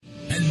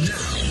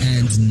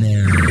begins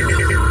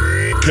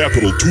now.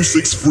 Capital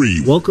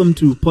 263. Welcome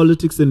to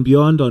Politics and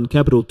Beyond on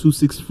Capital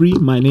 263.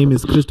 My name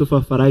is Christopher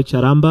Farai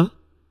Charamba.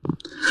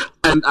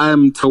 And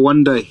I'm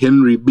Tawanda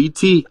Henry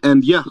Beatty.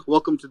 And yeah,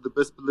 welcome to the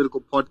best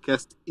political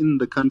podcast in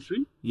the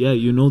country. Yeah,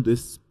 you know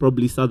this,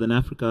 probably Southern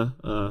Africa,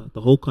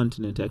 the whole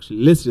continent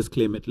actually. Let's just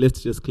claim it.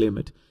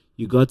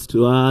 You got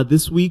to,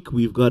 this week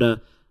we've got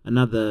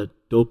another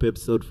dope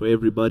episode for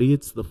everybody.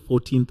 It's the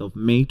 14th of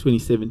May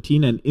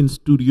 2017. And in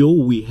studio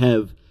we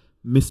have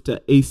Mr.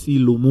 Acie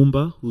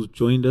Lumumba, who's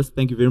joined us.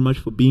 Thank you very much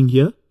for being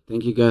here.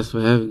 Thank you guys for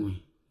having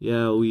me.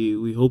 Yeah,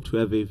 we hope to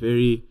have a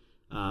very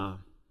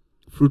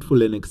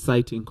fruitful and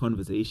exciting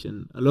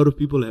conversation. A lot of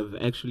people have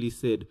actually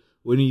said,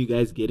 when are you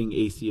guys getting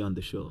Acie on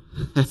the show?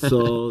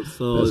 So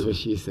that's what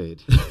she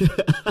said.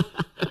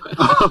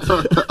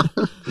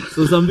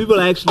 So some people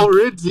are actually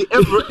already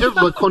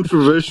ever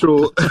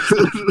controversial.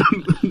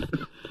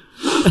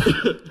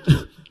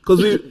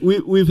 Because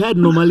we've had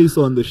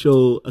Nomaliso on the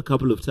show a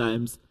couple of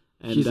times.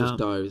 And, she's a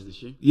star, isn't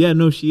she? Yeah,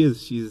 no, she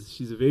is.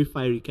 She's a very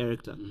fiery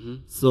character. Mm-hmm.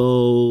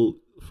 So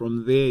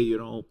from there,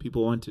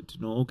 people wanted to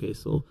know, okay,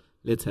 so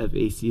let's have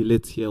Acie.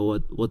 Let's hear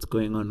what's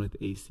going on with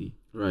Acie.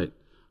 Right.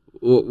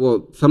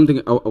 Well,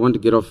 something I want to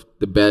get off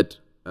the bat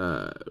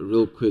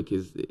real quick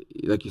is,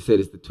 like you said,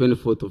 it's the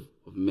 24th of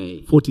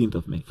May. 14th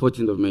of May.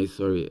 14th of May,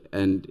 sorry.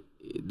 And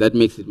that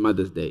makes it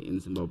Mother's Day in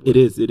Zimbabwe. It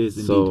is indeed.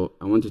 So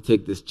I want to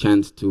take this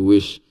chance to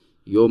wish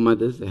your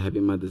mothers a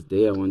happy Mother's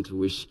Day. I want to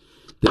wish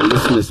the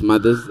listeners'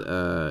 mothers,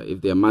 if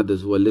there are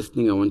mothers who are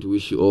listening, I want to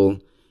wish you all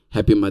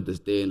happy Mother's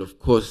Day. And of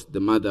course, the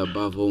mother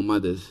above all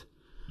mothers,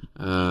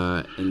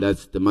 and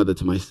that's the mother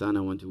to my son.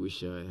 I want to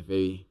wish her a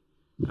very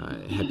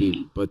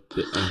happy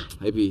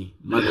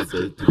Mother's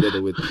Day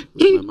together with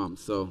my mom.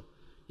 So,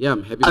 yeah,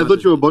 I'm happy. I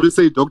thought you were about to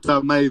say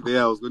Dr. Mai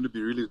there. I was going to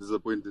be really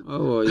disappointed.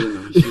 Oh,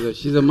 well,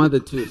 she's a mother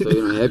too.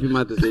 So, happy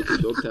Mother's Day to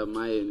Dr.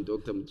 Mai and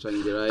Dr.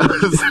 Mtrangirai.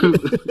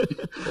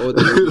 all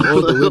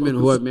the women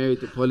who are married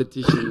to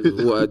politicians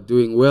who are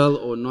doing well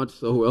or not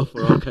so well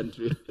for our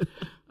country.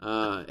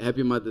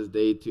 Happy Mother's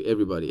Day to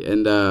everybody.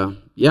 And the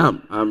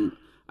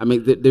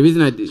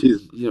reason I did,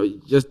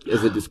 just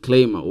as a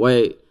disclaimer,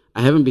 why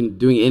I haven't been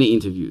doing any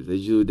interviews,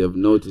 as you would have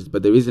noticed,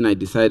 but the reason I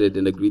decided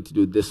and agreed to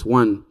do this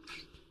one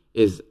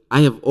is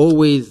I've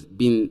always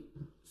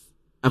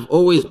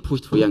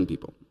pushed for young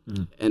people.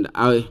 And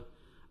I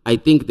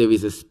think there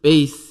is a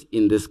space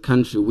in this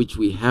country which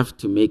we have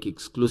to make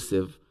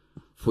exclusive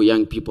for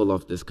young people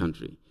of this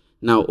country.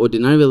 Now,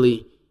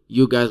 ordinarily,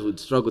 you guys would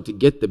struggle to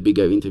get the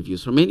bigger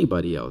interviews from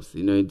anybody else.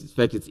 In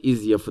fact, it's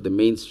easier for the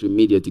mainstream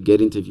media to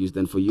get interviews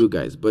than for you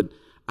guys. But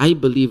I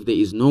believe there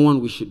is no one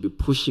we should be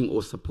pushing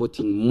or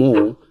supporting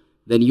more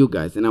than you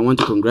guys. And I want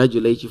to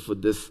congratulate you for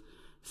this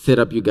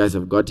setup you guys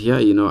have got here.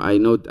 I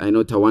know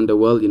Tawanda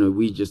well.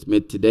 We just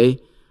met today.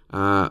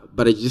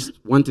 But I just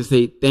want to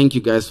say thank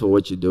you guys for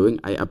what you're doing.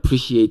 I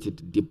appreciate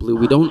it deeply.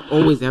 We don't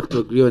always have to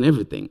agree on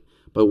everything.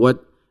 But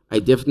what I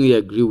definitely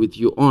agree with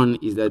you on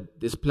is that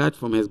this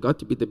platform has got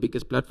to be the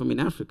biggest platform in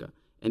Africa.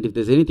 And if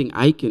there's anything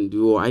I can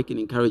do or I can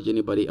encourage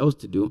anybody else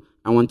to do,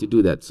 I want to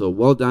do that. So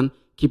well done.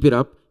 Keep it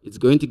up. It's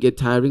going to get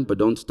tiring, but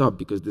don't stop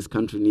because this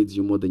country needs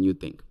you more than you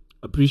think.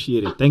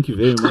 Appreciate it. Thank you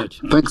very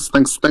much. Thanks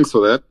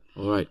for that.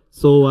 All right.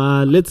 So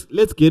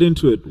let's get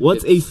into it.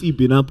 What's Acie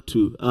been up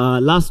to?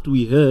 Last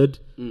we heard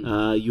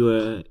you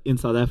were in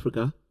South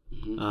Africa,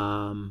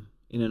 in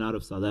and out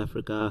of South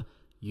Africa.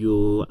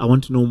 I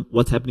want to know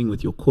what's happening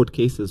with your court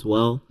case as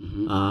well,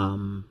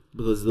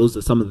 because those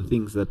are some of the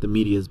things that the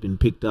media has been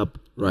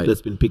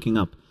picking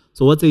up.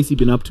 So what's Acie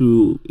been up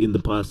to in the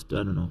past,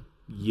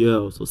 year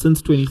or so,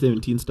 since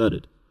 2017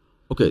 started?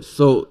 Okay,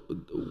 so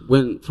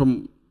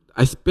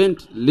I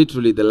spent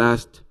literally the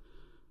last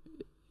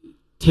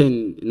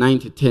 9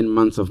 to 10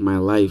 months of my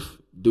life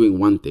doing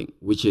one thing,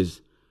 which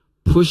is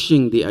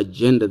pushing the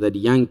agenda that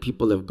young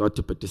people have got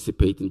to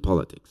participate in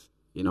politics.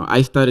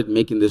 I started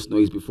making this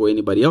noise before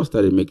anybody else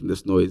started making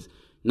this noise.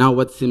 Now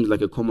what seems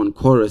like a common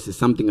chorus is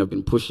something I've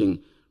been pushing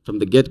from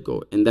the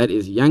get-go, and that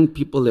is young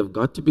people have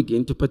got to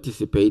begin to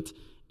participate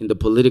in the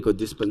political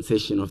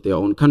dispensation of their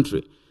own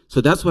country. So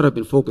that's what I've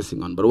been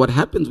focusing on. But what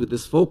happens with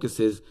this focus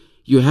is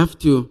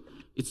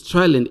it's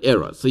trial and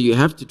error. So you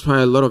have to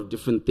try a lot of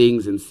different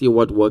things and see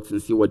what works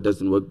and see what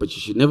doesn't work, but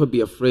you should never be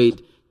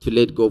afraid to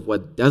let go of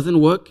what doesn't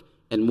work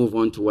and move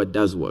on to what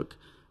does work.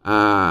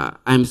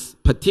 I'm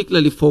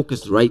particularly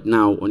focused right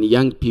now on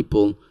young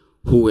people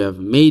who have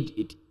made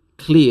it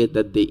clear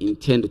that they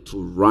intend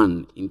to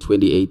run in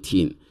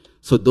 2018.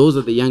 So those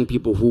are the young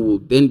people who will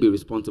then be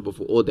responsible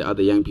for all the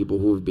other young people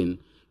who have been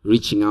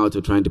reaching out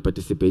or trying to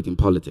participate in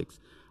politics.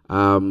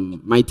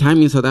 My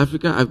time in South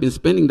Africa, I've been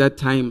spending that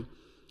time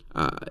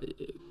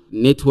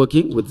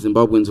networking with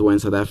Zimbabweans who are in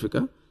South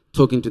Africa,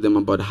 talking to them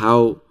about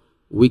how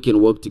we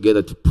can work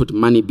together to put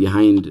money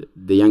behind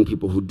the young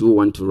people who do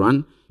want to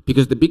run.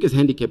 Because the biggest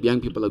handicap young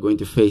people are going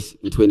to face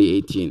in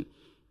 2018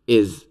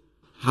 is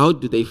how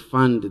do they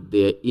fund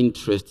their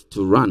interest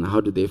to run?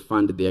 How do they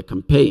fund their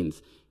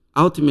campaigns?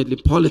 Ultimately,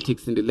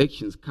 politics and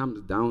elections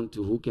comes down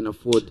to who can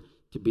afford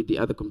to beat the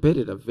other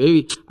competitor.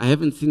 I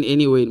haven't seen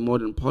anywhere in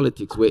modern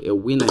politics where a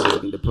winner has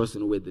been the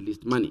person who had the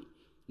least money.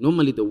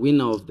 Normally, the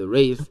winner of the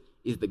race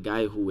is the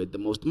guy who had the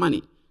most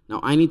money. Now,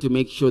 I need to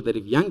make sure that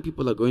if young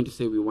people are going to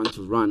say we want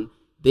to run,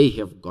 they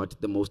have got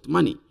the most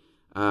money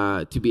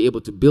to be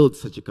able to build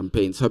such a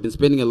campaign. So I've been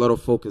spending a lot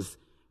of focus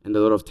and a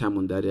lot of time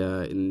on that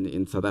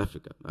in South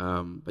Africa.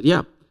 But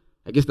yeah,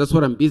 I guess that's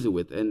what I'm busy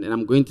with. And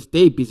I'm going to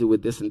stay busy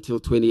with this until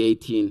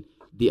 2018,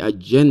 the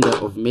agenda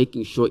of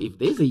making sure if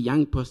there's a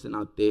young person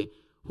out there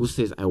who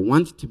says, I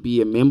want to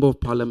be a member of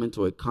parliament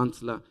or a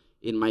councillor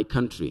in my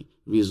country,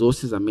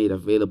 resources are made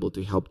available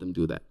to help them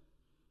do that.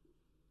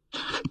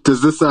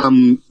 Does this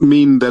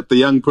mean that the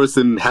young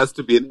person has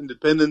to be an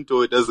independent,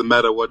 or it doesn't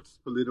matter what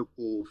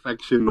political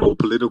faction or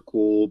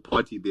political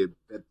party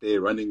that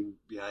they're running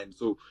behind?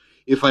 So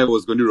if I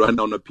was going to run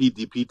on a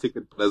PDP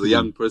ticket, but as a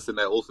young person,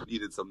 I also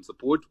needed some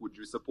support, would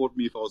you support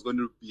me if I was going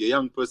to be a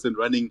young person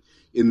running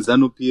in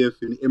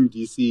ZANU-PF, in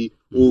MDC,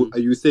 or are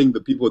you saying the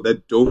people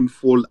that don't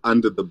fall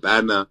under the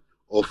banner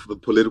of the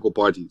political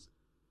parties?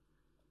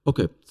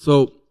 Okay,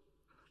 so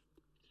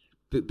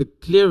the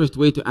clearest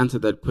way to answer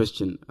that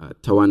question,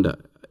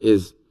 Tawanda,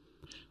 is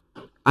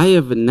I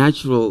have a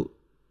natural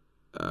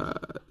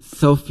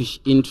selfish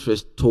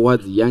interest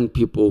towards young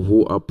people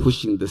who are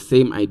pushing the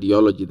same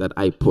ideology that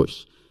I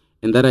push.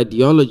 And that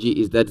ideology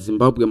is that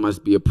Zimbabwe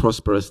must be a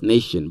prosperous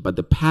nation, but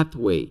the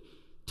pathway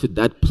to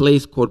that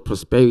place called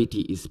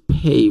prosperity is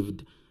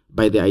paved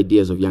by the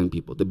ideas of young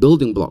people. The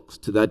building blocks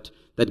to that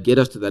get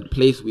us to that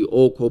place we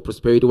all call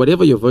prosperity,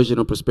 whatever your version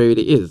of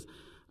prosperity is,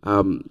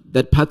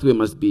 that pathway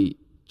must be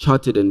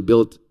charted and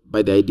built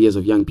by the ideas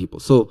of young people.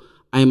 So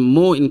I'm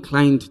more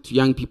inclined to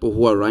young people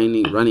who are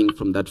running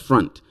from that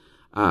front.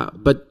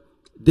 But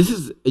this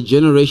is a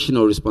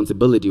generational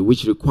responsibility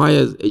which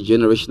requires a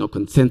generational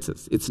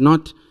consensus. It's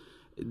not,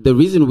 the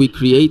reason we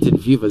created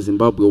VIVA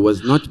Zimbabwe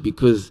was not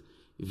because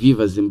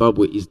VIVA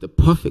Zimbabwe is the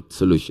perfect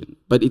solution,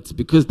 but it's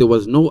because there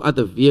was no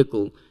other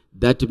vehicle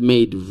that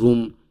made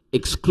room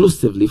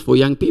exclusively for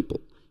young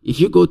people. If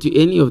you go to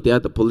any of the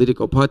other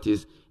political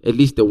parties, at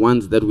least the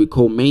ones that we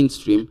call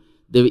mainstream,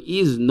 there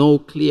is no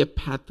clear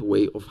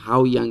pathway of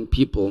how young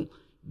people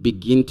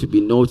begin to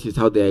be noticed,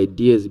 how their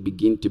ideas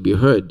begin to be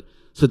heard.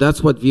 So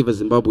that's what VIVA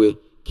Zimbabwe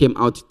came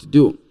out to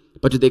do.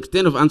 But to the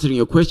extent of answering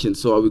your question,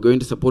 so are we going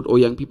to support all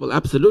young people?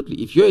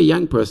 Absolutely. If you're a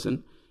young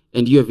person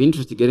and you have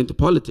interest to get into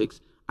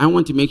politics, I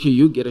want to make sure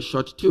you get a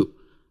shot too.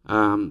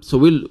 So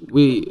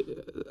we're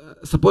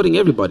supporting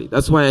everybody.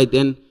 That's why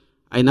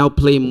I now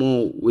play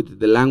more with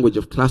the language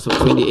of class of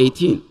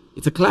 2018.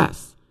 It's a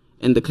class.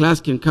 And the class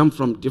can come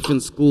from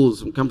different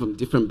schools, can come from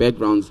different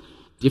backgrounds,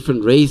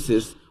 different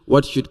races.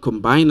 What should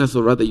combine us,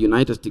 or rather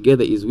unite us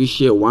together, is we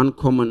share one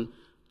common,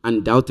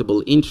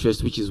 undoubtable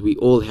interest, which is we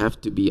all have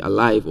to be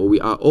alive, or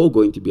we are all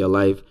going to be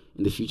alive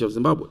in the future of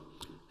Zimbabwe.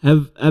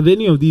 Have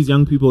any of these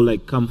young people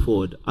come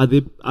forward? Are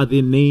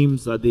there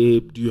names?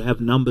 Do you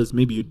have numbers?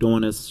 Maybe you don't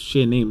want to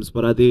share names,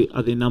 but are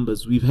there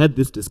numbers? We've had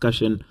this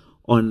discussion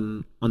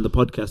on the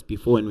podcast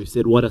before, and we've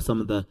said what are some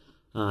of the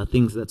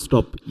things that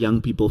stop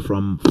young people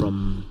from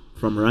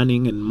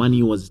running, and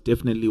money was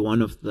definitely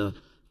one of the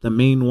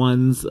main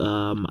ones.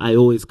 I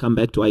always come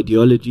back to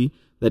ideology,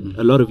 that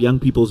a lot of young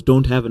people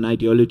don't have an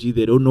ideology,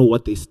 they don't know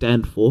what they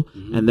stand for,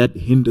 and that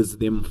hinders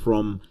them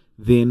from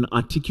then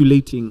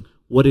articulating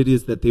what it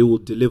is that they will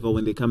deliver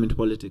when they come into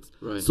politics.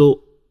 Right.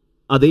 So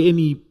are there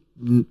any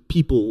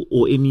people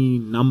or any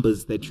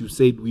numbers that you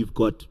said we've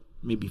got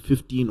maybe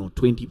 15 or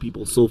 20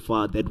 people so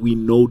far that we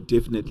know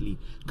definitely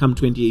come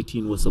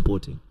 2018 we're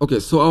supporting? Okay,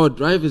 so our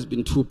drive has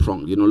been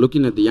two-pronged,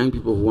 looking at the young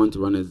people who want to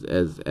run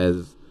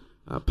as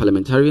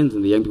parliamentarians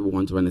and the young people who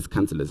want to run as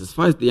councillors. As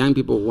far as the young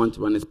people who want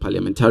to run as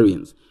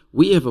parliamentarians,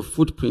 we have a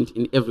footprint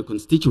in every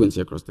constituency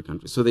across the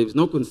country. So there is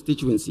no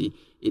constituency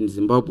in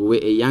Zimbabwe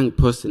where a young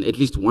person, at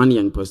least one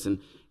young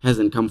person,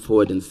 hasn't come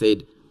forward and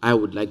said, I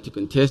would like to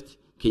contest.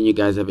 Can you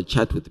guys have a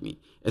chat with me?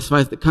 As far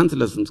as the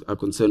councillors are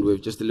concerned, we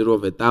have just a little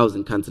over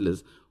 1,000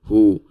 councillors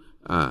who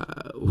are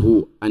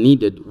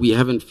needed. We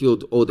haven't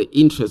filled all the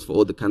interest for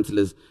all the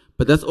councillors,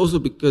 but that's also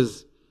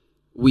because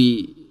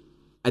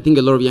I think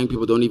a lot of young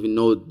people don't even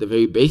know the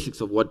very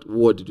basics of what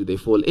ward do they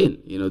fall in.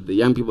 A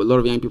lot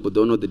of young people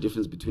don't know the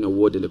difference between a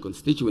ward and a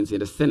constituency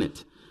and a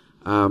senate.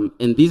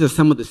 And these are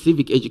some of the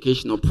civic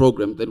educational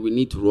programs that we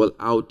need to roll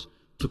out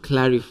to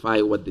clarify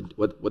what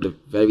the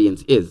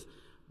variance is.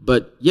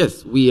 But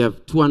yes, we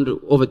have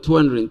over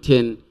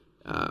 210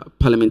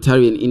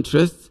 parliamentarian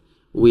interests.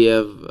 We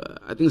have,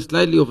 I think,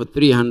 slightly over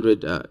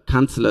 300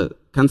 councillor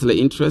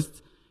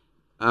interests.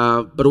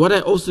 But what I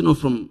also know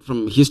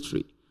from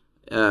history,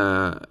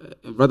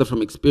 rather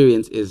from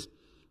experience, is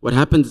what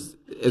happens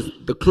is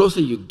the closer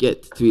you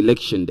get to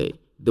election day,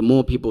 the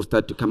more people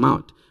start to come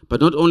out.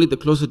 But not only the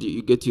closer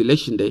you get to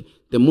election day,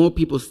 the more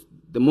there's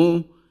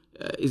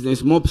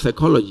more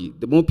psychology.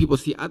 The more people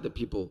see other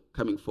people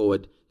coming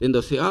forward, then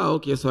they'll say,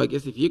 okay, so I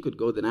guess if you could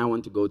go, then I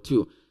want to go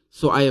too.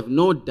 So I have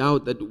no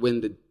doubt that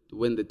when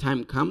the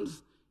time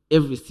comes,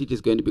 every seat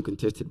is going to be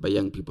contested by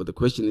young people. The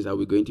question is, are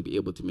we going to be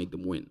able to make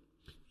them win?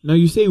 Now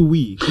you say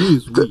we. Who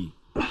is we?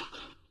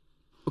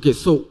 Okay,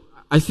 so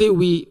I say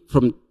we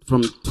from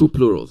two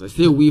plurals. I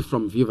say we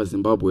from Viva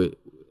Zimbabwe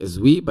as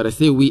we, but I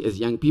say we as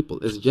young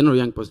people, as a general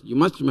young person. You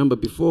must remember,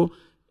 before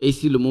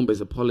Acie Lumumba is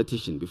a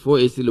politician, before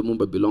Acie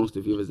Lumumba belongs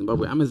to Viva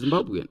Zimbabwe, I'm a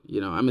Zimbabwean.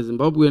 I'm a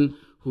Zimbabwean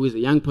who is a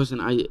young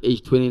person,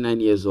 age 29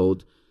 years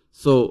old.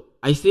 So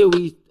I say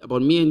we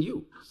about me and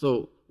you.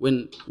 So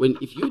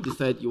if you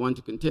decide you want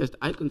to contest,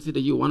 I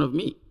consider you one of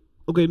me.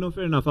 Okay, no,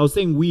 fair enough. I was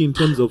saying we in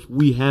terms of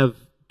we have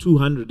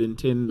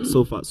 210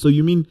 so far. So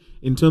you mean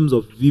in terms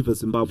of Viva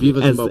Zimbabwe,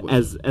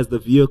 as the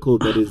vehicle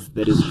that is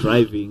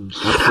driving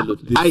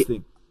absolutely this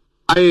thing?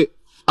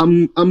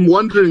 I'm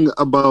wondering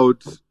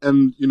about,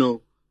 and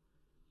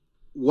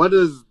what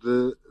is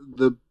the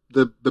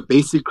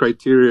basic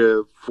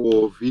criteria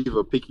for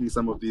Viva picking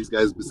some of these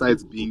guys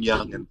besides being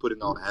young and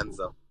putting our hands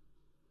up?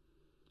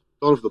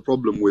 Sort of the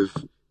problem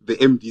with the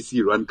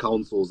MDC run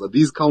councils are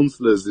these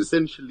councillors,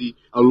 essentially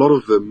a lot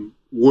of them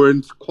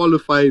weren't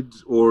qualified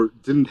or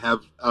didn't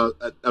have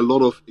a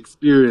lot of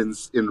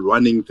experience in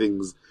running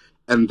things,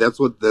 and that's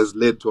what has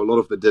led to a lot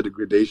of the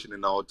degradation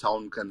in our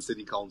town and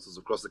city councils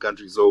across the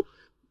country. So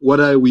what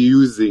are we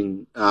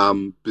using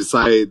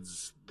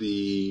besides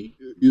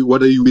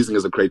what are you using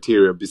as a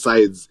criteria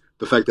besides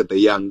the fact that they're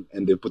young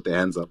and they put their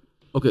hands up?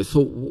 Okay,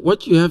 so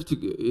what you have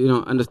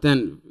to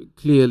understand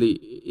clearly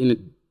in a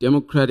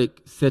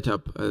democratic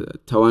setup,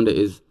 Tawanda,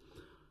 is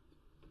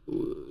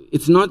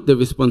it's not the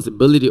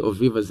responsibility of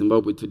Viva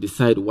Zimbabwe to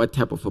decide what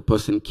type of a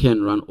person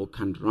can run or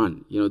can't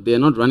run. They're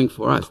not running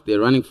for us,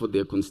 they're running for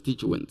their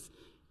constituents.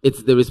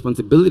 It's the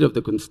responsibility of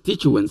the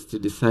constituents to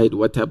decide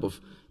what type of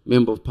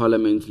member of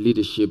parliament,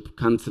 leadership,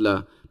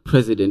 councillor,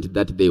 president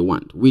that they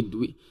want. We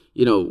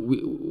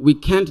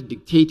can't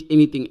dictate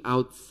anything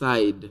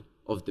outside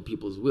of the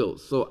people's will.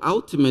 So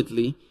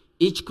ultimately,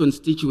 each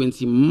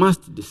constituency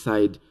must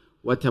decide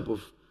what type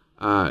of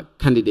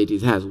candidate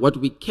it has. What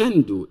we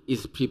can do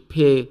is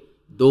prepare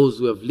those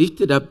who have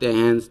lifted up their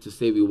hands to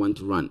say we want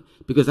to run.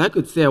 Because I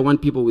could say I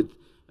want people with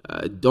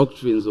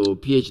doctrines or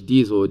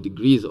PhDs or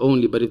degrees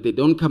only, but if they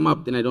don't come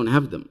up, then I don't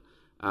have them.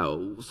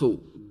 So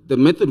the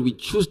method we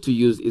choose to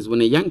use is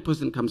when a young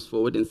person comes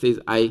forward and says,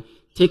 I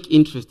take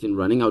interest in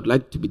running, I would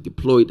like to be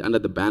deployed under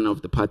the banner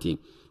of the party.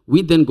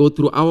 We then go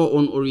through our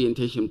own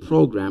orientation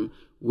program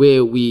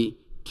where we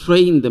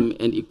train them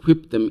and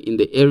equip them in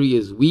the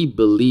areas we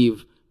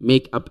believe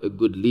make up a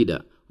good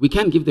leader. We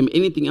can't give them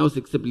anything else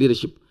except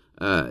leadership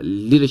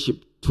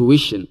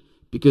tuition,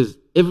 because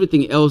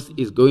everything else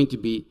is going to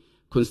be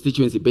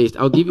constituency based.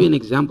 I'll give you an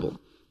example.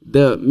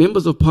 The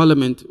members of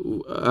parliament,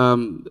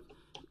 the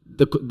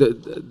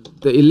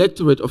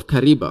electorate of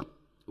Kariba,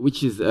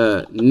 which is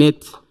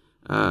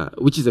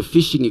which is a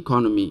fishing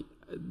economy,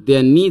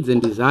 their needs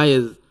and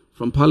desires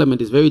from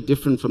parliament is very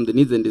different from the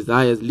needs and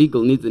desires,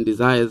 legal needs and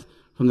desires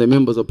from the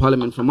members of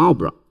parliament from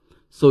Albra.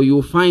 So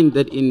you'll find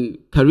that in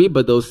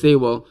Kariba, they'll say,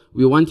 well,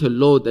 we want a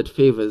law that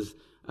favors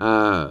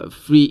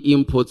free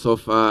imports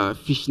of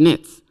fish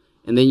nets.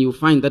 And then you'll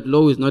find that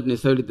law is not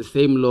necessarily the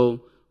same law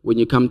when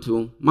you come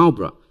to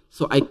Marlborough.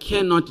 So I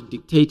cannot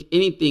dictate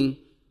anything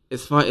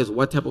as far as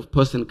what type of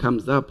person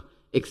comes up,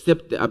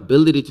 except the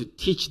ability to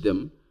teach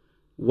them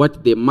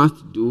what they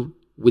must do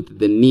with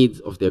the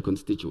needs of their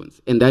constituents.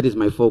 And that is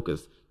my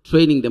focus,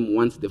 training them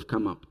once they've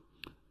come up.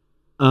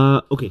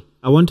 Okay,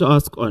 I want to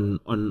ask on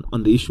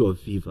the issue of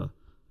Viva.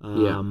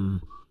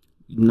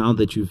 Now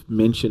that you've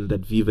mentioned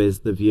that Viva is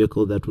the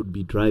vehicle that would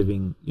be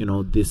driving,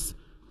 this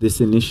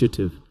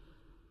initiative,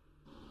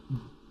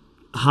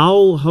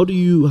 how do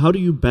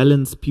you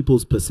balance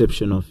people's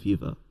perception of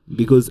Viva?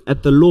 Because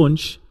at the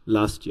launch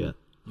last year,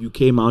 you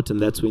came out and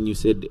that's when you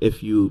said,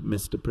 "F you,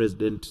 Mr.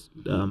 President,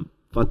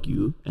 fuck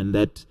you," and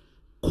that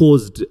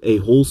caused a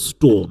whole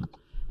storm,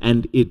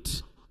 and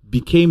it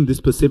became this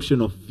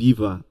perception of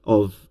Viva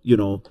of,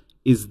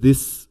 is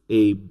this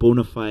a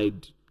bona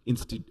fide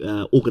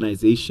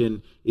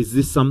organization? Is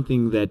this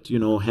something that,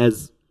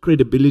 has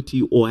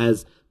credibility or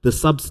has the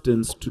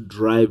substance to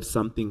drive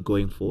something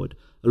going forward?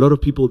 A lot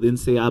of people then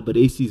say, but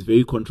Acie is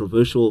very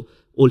controversial.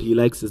 All he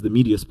likes is the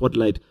media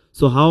spotlight.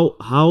 So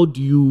how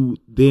do you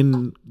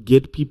then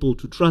get people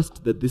to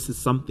trust that this is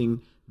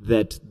something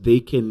that they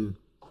can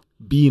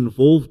be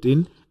involved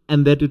in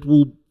and that it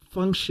will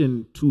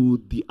function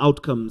to the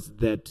outcomes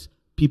that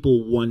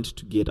people want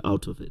to get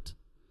out of it?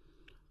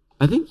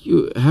 I think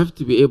you have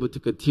to be able to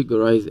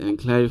categorize and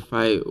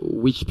clarify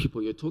which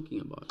people you're talking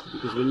about.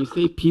 Because when you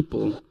say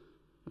people,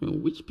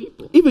 which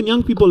people? Even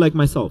young people like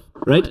myself,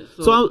 right?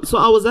 So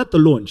I was at the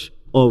launch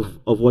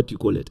of what you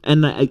call it.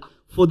 And I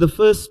for the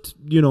first,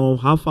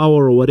 half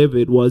hour or whatever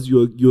it was,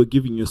 you were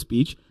giving your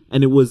speech.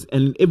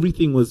 And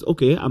everything was,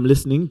 okay, I'm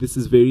listening. This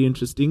is very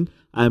interesting.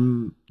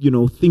 I'm,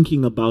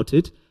 thinking about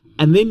it.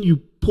 And then you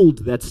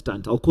pulled that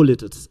stunt. I'll call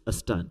it a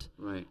stunt.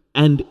 Right.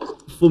 And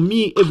for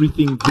me,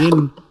 everything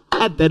then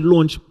at that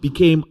launch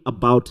became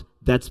about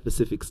that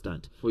specific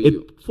stunt.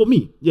 For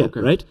me, yeah, okay.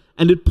 Right?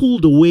 And it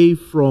pulled away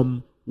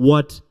from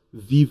what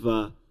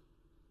Viva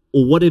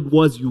or what it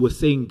was you were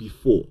saying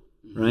before,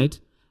 right?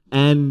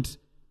 And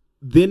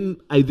then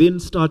I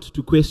start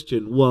to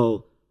question,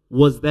 well,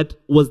 was that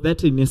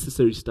a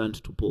necessary stunt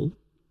to pull?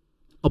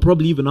 I'll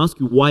probably even ask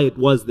you why it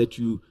was that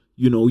you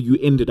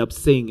ended up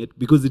saying it,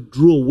 because it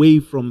drew away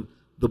from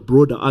the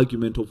broader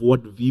argument of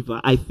what Viva,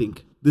 I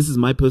think. This is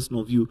my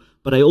personal view,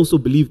 but I also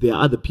believe there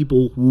are other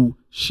people who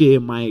share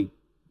my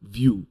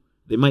view.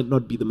 They might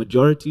not be the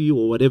majority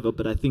or whatever,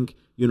 but I think,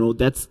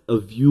 that's a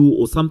view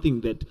or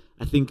something that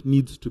I think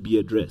needs to be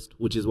addressed,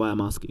 which is why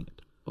I'm asking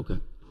it. Okay.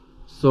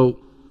 So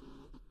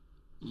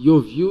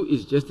your view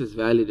is just as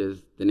valid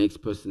as the next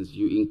person's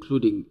view,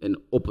 including an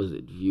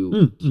opposite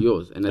view to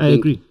yours. And I think,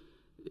 agree.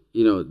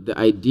 The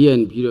idea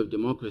and beauty of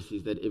democracy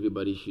is that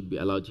everybody should be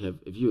allowed to have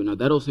a view. Now,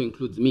 that also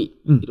includes me.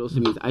 It also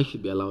means I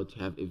should be allowed to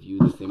have a view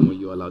the same way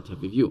you're allowed to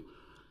have a view.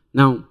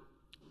 Now,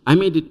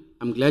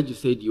 I'm glad you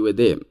said you were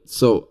there.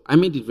 So I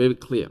made it very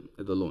clear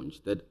at the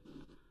launch that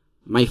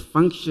my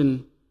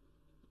function,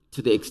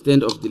 to the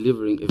extent of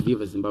delivering a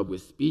VIVA Zimbabwe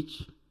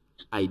speech,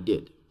 I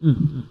did.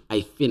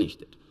 I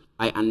finished it.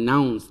 I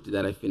announced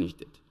that I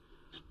finished it.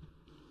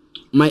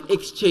 My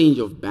exchange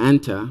of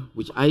banter,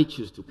 which I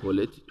choose to call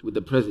it, with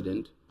the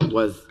president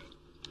was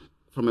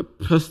from a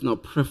personal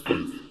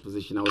preference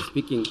position. I was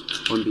speaking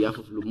on behalf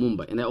of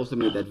Lumumba, and I also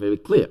made that very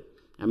clear.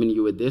 I mean,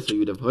 you were there, so you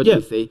would have heard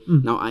me say,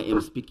 now I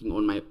am speaking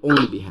on my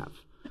own behalf.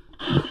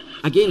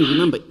 Again,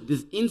 remember,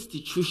 these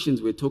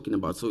institutions we're talking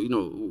about, so,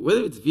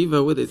 whether it's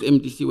Viva, whether it's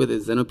MDC, whether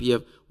it's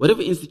ZANU-PF,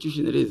 whatever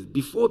institution it is,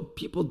 before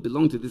people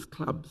belong to these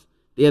clubs,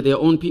 they are their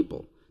own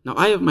people. Now,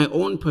 I have my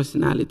own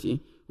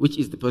personality, which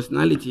is the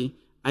personality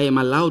I am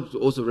allowed to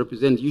also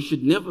represent. You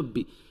should never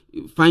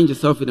find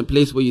yourself in a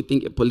place where you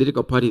think a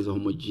political party is a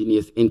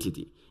homogeneous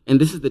entity. And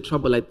this is the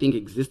trouble I think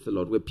exists a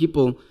lot, where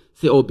people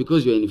say, oh,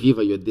 because you're in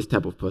Viva, you're this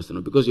type of person,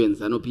 or because you're in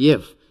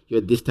ZANU-PF,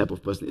 you're this type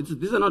of person.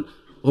 These are not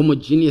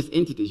homogeneous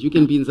entities. You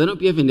can be in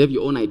ZANU-PF and have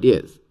your own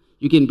ideas.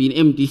 You can be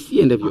in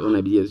MDC and have your own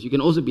ideas. You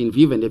can also be in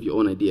Viva and have your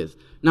own ideas.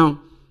 Now,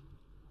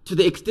 to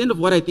the extent of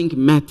what I think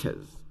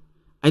matters,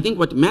 I think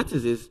what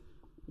matters is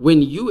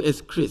when you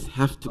as Chris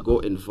have to go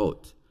and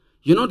vote,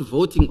 you're not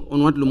voting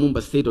on what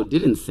Lumumba said or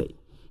didn't say.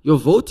 You're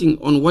voting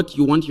on what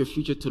you want your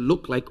future to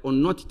look like or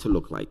not to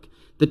look like.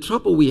 The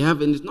trouble we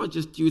have, and it's not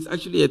just you, it's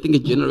actually, I think, a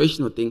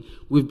generational thing.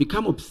 We've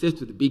become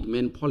obsessed with big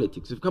men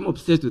politics. We've become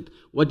obsessed with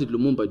what did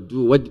Lumumba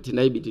do, what did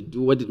Tendai Biti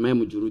do, what did Maya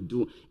Mujuru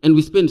do. And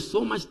we spend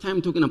so much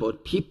time talking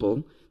about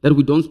people that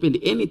we don't spend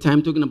any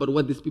time talking about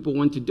what these people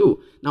want to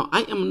do. Now,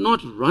 I am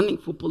not running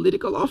for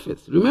political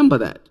office. Remember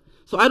that.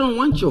 So I don't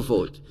want your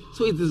vote.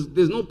 So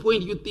there's no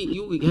point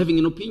you having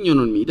an opinion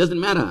on me. It doesn't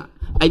matter.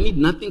 I need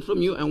nothing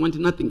from you. I want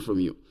nothing from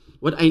you.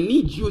 What I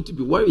need you to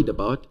be worried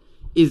about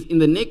is in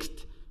the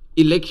next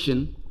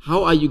election,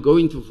 how are you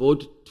going to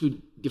vote to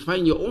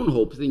define your own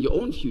hopes and your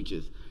own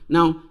futures?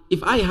 Now,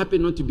 if I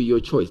happen not to be your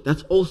choice,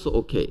 that's also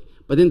okay.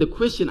 But then the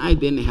question I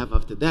then have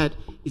after that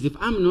is, if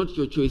I'm not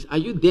your choice, are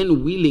you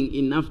then willing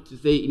enough to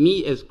say,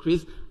 me as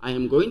Chris, I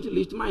am going to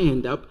lift my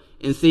hand up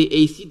and say,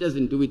 Acie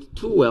doesn't do it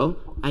too well,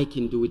 I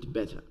can do it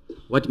better.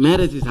 What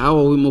matters is how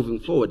are we moving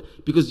forward?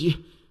 Because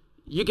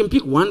you can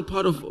pick one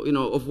part of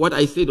what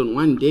I said on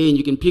one day, and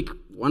you can pick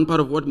one part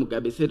of what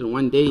Mugabe said on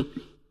one day.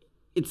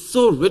 It's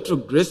so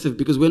retrogressive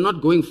because we're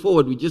not going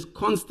forward. We're just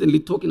constantly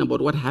talking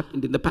about what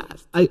happened in the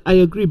past. I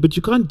agree, but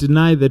you can't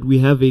deny that we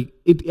have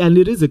and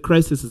it is a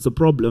crisis, it's a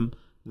problem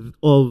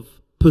of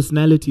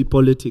personality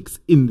politics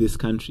in this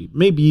country,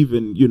 maybe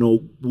even,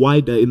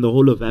 wider in the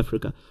whole of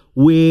Africa,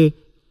 where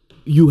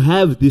you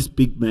have this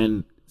big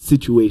man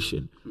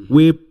situation,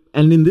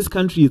 and in this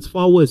country it's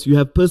far worse. You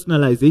have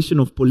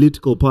personalization of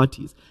political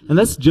parties, and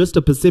that's just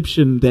a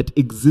perception that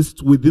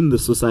exists within the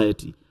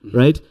society,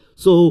 right?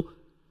 So,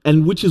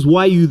 and which is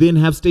why you then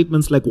have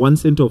statements like one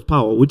center of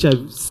power, which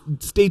I've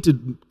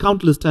stated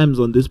countless times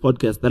on this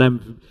podcast that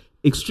I'm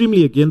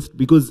extremely against,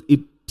 because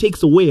it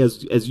takes away,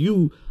 as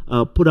you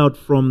put out,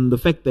 from the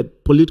fact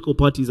that political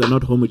parties are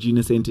not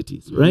homogeneous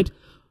entities, right?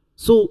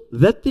 So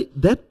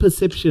that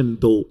perception,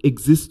 though,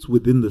 exists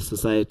within the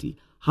society.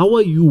 How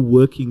are you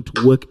working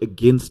to work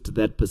against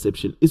that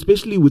perception,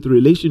 especially with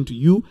relation to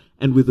you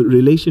and with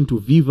relation to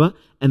Viva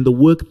and the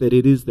work that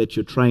it is that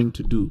you're trying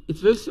to do?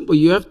 It's very simple.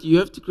 You have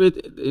to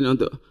create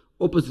the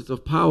opposites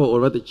of power,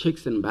 or rather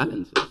checks and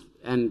balances.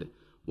 And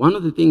one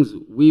of the things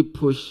we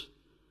push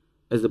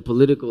as a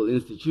political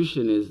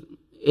institution is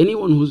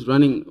anyone who's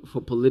running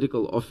for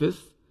political office,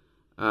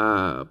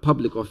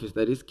 public office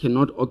that is,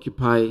 cannot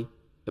occupy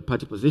a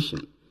party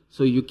position.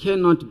 So you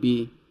cannot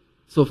be.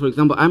 So, for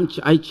example,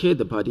 I chair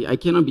the party. I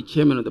cannot be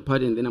chairman of the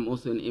party and then I'm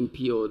also an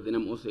MP, or then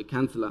I'm also a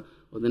councillor,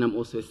 or then I'm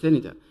also a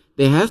senator.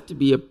 There has to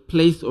be a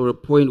place or a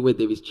point where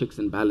there is checks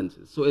and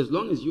balances. So as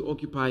long as you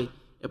occupy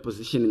a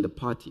position in the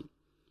party,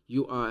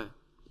 you are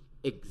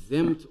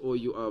exempt or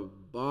you are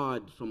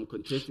barred from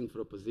contesting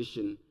for a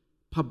position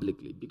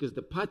publicly, because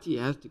the party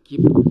has to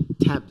keep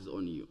tabs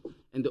on you.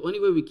 And the only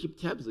way we keep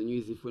tabs on you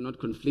is if we're not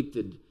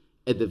conflicted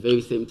at the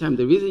very same time.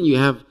 The reason you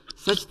have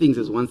such things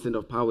as one center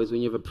of power is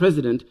when you have a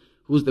president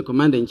who's the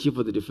commander-in-chief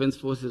of the defense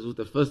forces, who's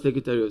the first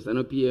secretary of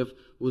ZANU-PF,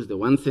 who's the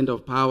one center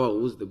of power,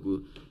 who's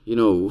the,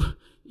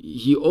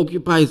 he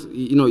occupies,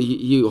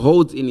 he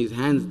holds in his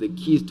hands the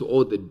keys to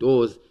all the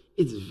doors.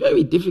 It's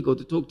very difficult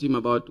to talk to him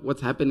about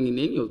what's happening in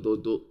any of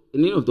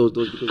in any of those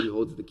doors because he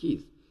holds the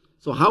keys.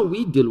 So how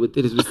we deal with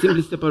it is we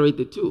simply separate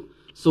the two.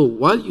 So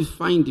while you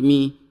find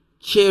me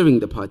chairing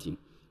the party,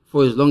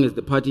 for as long as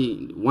the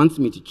party wants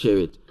me to chair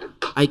it,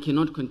 I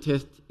cannot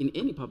contest in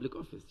any public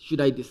office.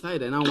 Should I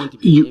decide I now want to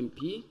be an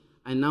MP,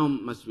 I now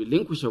must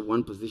relinquish of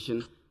one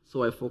position,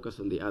 so I focus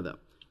on the other.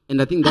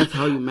 And I think that's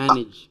how you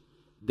manage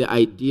the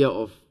idea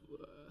of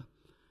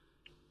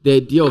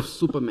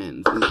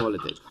supermans in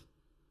politics.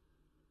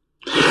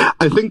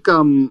 I think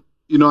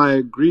I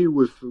agree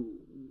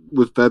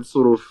with that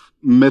sort of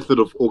method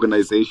of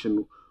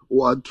organization.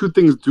 Well, two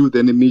things do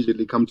then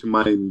immediately come to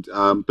mind,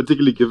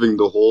 particularly given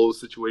the whole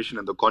situation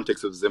and the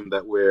context of Zim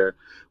that we're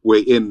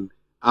in.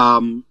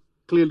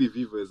 Clearly,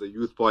 Viva is a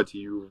youth party.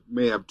 You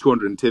may have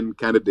 210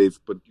 candidates,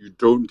 but you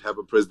don't have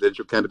a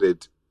presidential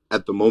candidate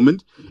at the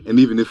moment. And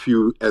even if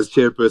you, as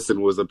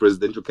chairperson, was a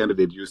presidential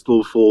candidate, you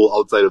still fall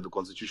outside of the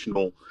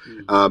constitutional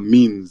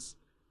means.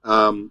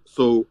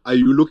 So are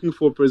you looking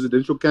for a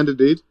presidential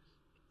candidate?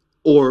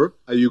 Or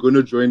are you going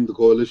to join the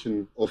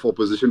coalition of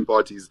opposition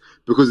parties?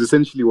 Because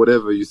essentially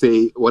whatever you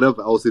say,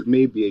 whatever else, it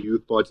may be a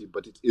youth party,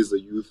 but it is a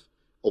youth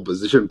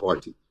opposition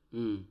party.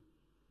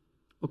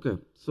 Okay.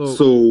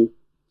 So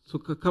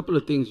a couple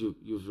of things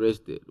you've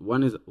raised there.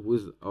 One is, who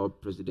is our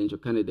presidential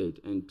candidate?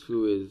 And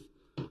two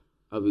is,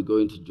 are we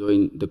going to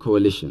join the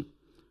coalition?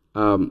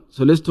 So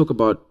let's talk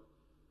about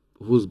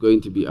who's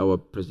going to be our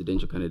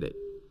presidential candidate.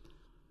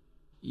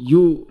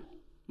 You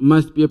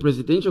must be a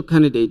presidential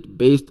candidate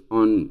based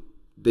on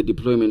the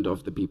deployment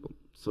of the people.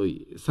 So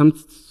some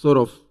sort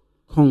of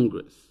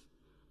Congress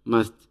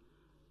must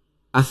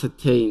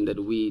ascertain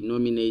that we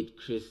nominate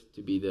Chris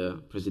to be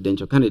the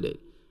presidential candidate.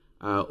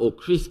 Or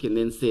Chris can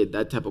then say,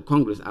 that type of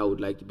Congress, I would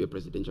like to be a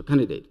presidential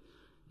candidate.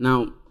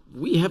 Now,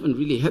 we haven't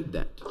really had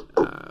that.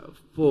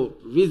 For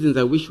reasons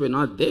I wish were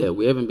not there.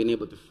 We haven't been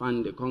able to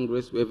fund a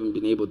Congress. We haven't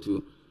been able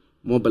to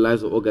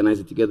mobilize or organize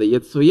it together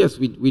yet. So yes,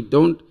 we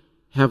don't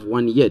have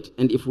one yet.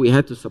 And if we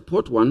had to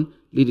support one,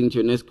 leading to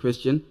your next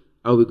question,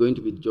 are we going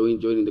to be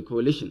joining the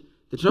coalition?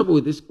 The trouble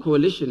with this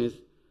coalition is,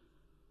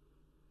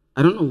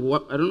 I don't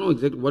know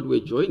exactly what we're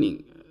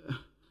joining.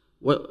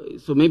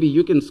 So maybe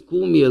you can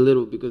school me a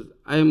little, because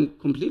I am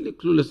completely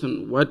clueless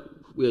on what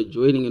we are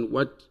joining and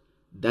what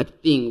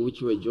that thing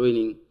which we are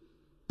joining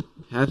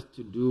has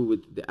to do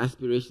with the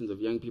aspirations of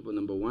young people,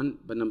 number one.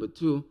 But number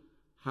two,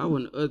 how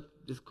on earth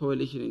this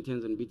coalition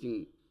intends on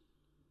beating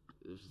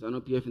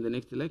ZANU-PF in the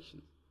next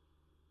election?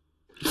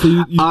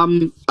 So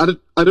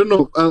I don't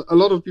know. A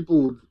lot of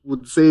people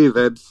would say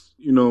that,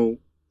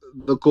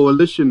 the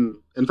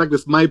coalition, in fact,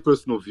 it's my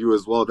personal view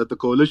as well, that the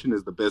coalition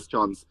is the best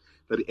chance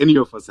that any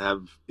of us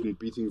have in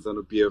beating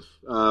ZANU-PF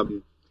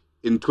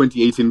in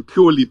 2018,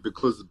 purely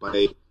because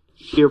by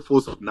sheer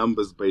force of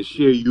numbers, by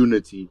sheer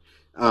unity,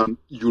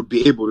 you'd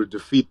be able to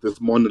defeat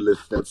this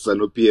monolith that's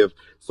ZANU-PF.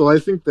 So I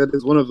think that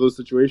is one of those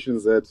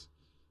situations that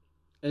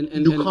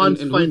you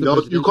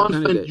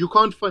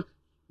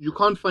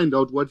can't find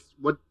out what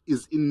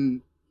is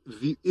in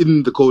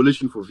the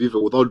coalition for Viva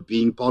without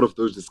being part of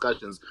those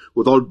discussions,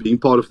 without being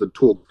part of the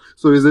talk.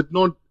 So is it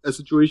not a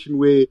situation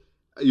where,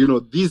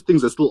 these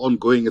things are still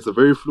ongoing? It's a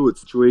very fluid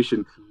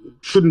situation.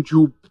 Shouldn't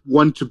you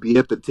want to be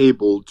at the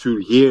table to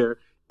hear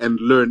and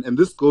learn? And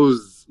this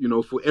goes,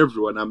 for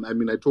everyone. I'm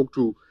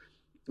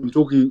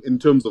talking in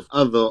terms of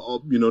other,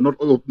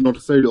 not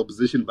necessarily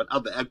opposition, but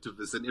other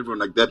activists and everyone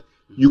like that.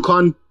 You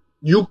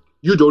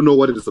don't know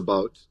what it is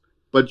about,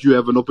 but you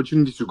have an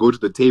opportunity to go to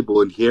the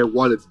table and hear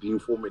while it's being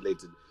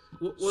formulated.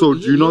 So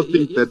do you not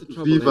think that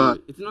Viva...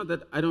 It's not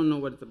that I don't know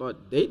what it's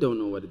about. They don't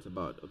know what it's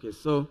about. Okay,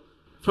 so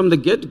from the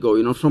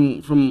get-go,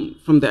 from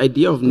the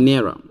idea of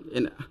NERA,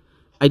 and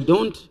I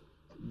don't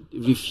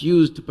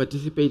refuse to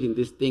participate in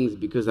these things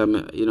because I'm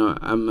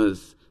a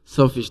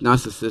selfish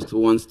narcissist who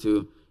wants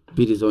to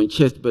beat his own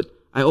chest, but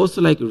I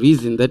also like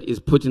reason that is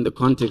put in the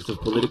context of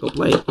political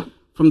play.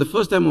 From the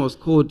first time I was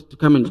called to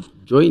come and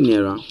join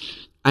NERA,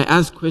 I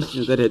asked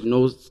questions that had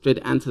no straight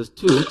answers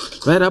to,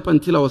 right up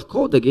until I was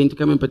called again to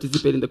come and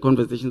participate in the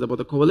conversations about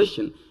the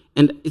coalition.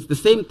 And it's the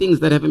same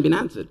things that haven't been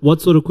answered.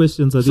 What sort of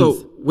questions are these? So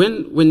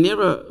when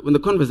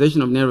the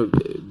conversation of NERA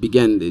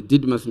began,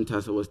 Didmas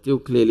Mtasa was still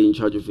clearly in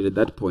charge of it at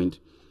that point,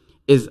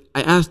 is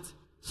I asked,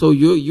 so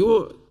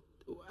you're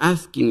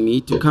asking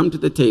me to come to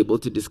the table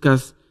to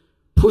discuss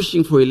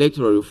pushing for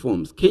electoral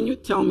reforms. Can you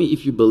tell me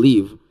if you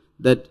believe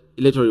that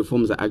electoral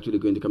reforms are actually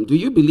going to come? Do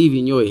you believe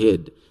in your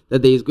head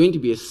that there is going to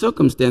be a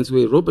circumstance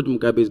where Robert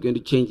Mugabe is going to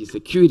change his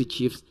security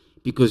chiefs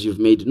because you've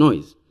made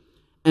noise?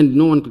 And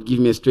no one could give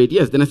me a straight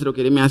yes. Then I said,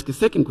 okay, let me ask a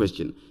second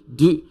question.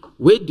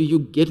 Where do you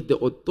get the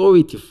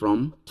authority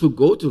from to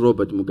go to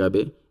Robert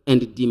Mugabe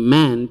and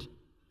demand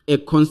a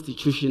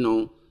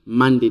constitutional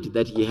mandate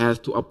that he has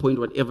to appoint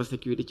whatever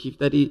security chief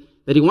that he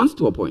wants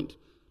to appoint?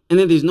 And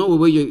then there's no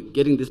way you're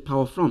getting this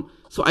power from.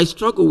 So I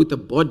struggle with a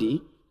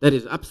body that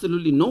is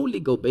absolutely no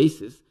legal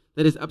basis,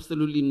 that is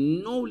absolutely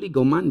no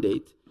legal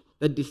mandate,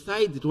 that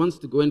decides it wants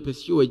to go and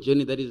pursue a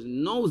journey that it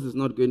knows is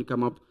not going to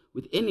come up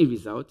with any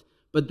result,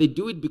 but they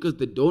do it because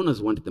the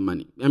donors want the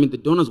money. I mean, the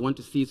donors want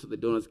to see it so the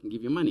donors can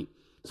give you money.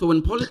 So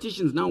when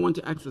politicians now want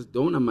to access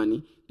donor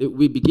money,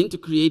 we begin to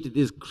create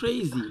these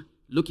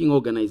crazy-looking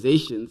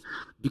organizations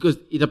because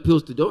it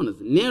appeals to donors.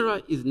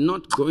 NERA is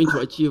not going to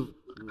achieve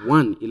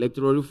one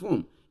electoral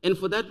reform. And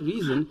for that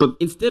reason,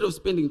 instead of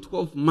spending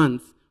 12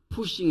 months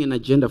pushing an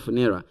agenda for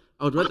NERA,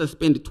 I would rather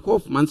spend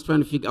 12 months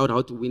trying to figure out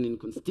how to win in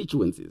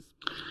constituencies.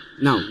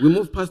 Now, we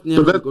move past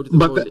NERA and go to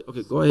the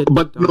okay, go ahead.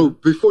 But no,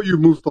 before you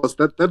move past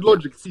that, that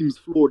logic seems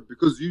flawed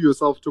because you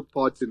yourself took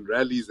part in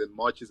rallies and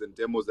marches and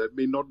demos that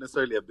may not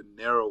necessarily have been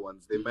NERA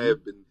ones. They may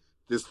have been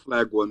this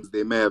flag ones.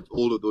 They may have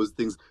all of those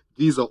things.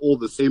 These are all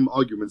the same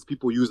arguments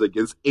people use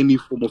against any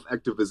form of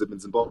activism in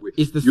Zimbabwe.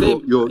 It's the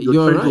same.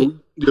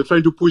 You're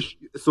trying to push.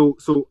 So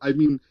I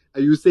mean,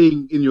 are you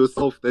saying in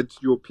yourself that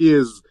your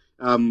peers,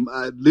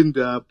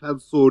 Linda,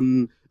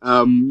 Patson,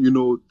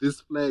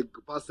 this flag,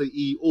 Pastor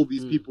E, all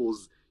these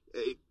people's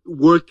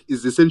work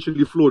is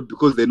essentially flawed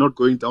because they're not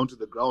going down to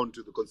the ground,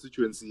 to the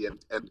constituency,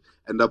 and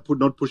are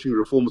not pushing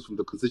reforms from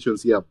the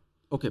constituency up?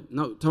 Okay,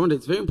 now, Tawanda,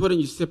 it's very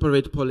important you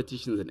separate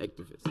politicians and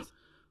activists.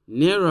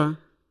 NERA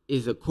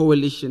is a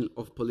coalition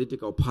of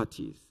political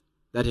parties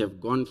that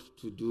have gone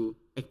to do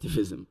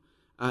activism.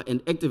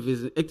 And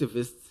activism is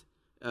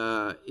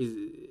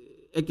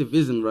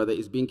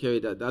being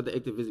carried out, the other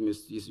activism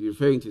is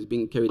referring to is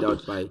being carried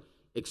out by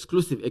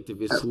exclusive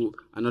activists who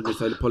are not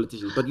necessarily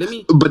politicians. But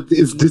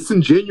it's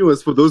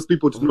disingenuous for those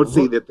people to not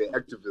say that they're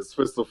activists,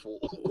 first of all.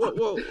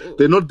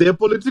 They're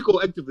political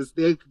activists.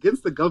 They're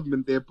against the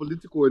government. They're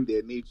political in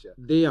their nature.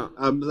 They are.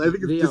 I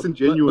think it's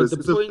disingenuous.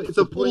 It's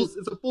a false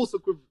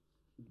equivalent.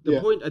 The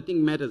point I think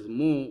matters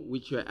more,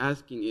 which you're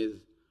asking is,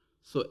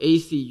 so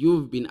Acie,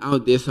 you've been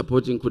out there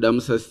supporting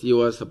Kudamsa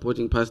Siwa,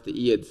 supporting Pastor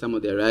E at some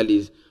of their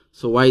rallies,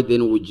 so why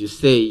then would you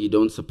say you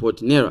don't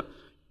support NERA?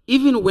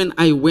 Even when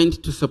I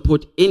went to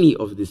support any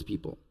of these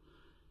people,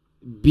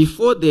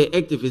 before they're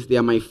activists, they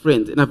are my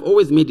friends, and I've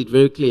always made it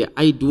very clear,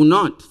 I do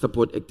not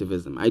support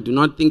activism. I do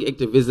not think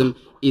activism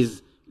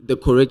is the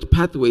correct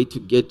pathway to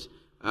get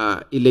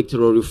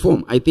electoral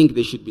reform. I think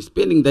they should be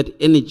spending that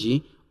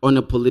energy on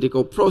a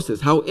political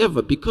process.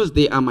 However, because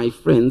they are my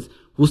friends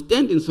who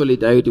stand in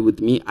solidarity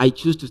with me, I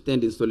choose to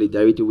stand in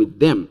solidarity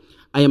with them.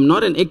 I am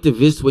not an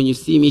activist when you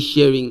see me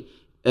sharing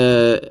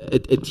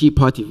a Tea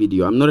Party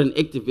video. I'm not an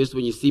activist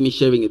when you see me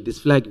sharing this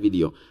flag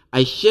video.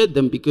 I shared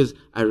them because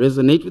I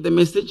resonate with the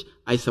message.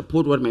 I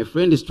support what my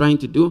friend is trying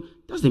to do.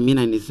 Doesn't mean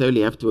I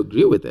necessarily have to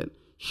agree with it.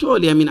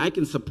 Surely, I mean, I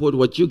can support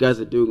what you guys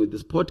are doing with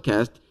this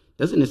podcast.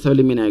 Doesn't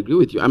necessarily mean I agree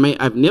with you. I mean,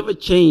 I've never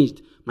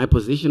changed my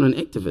position on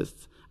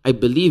activists. I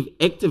believe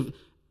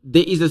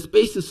there is a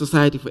space in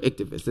society for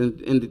activists,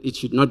 and it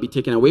should not be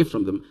taken away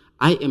from them.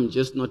 I am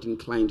just not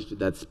inclined to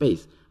that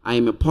space. I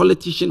am a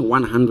politician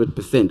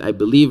 100%. I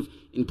believe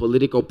in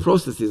political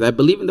processes. I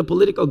believe in the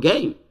political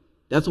game.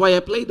 That's why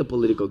I play the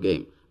political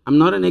game. I'm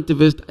not an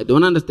activist. I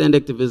don't understand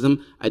activism.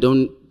 I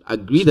don't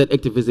agree that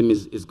activism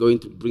is going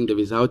to bring the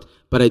result,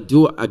 but I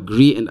do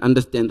agree and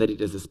understand that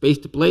it is a space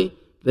to play.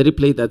 Let it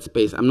play that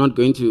space. I'm not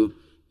going to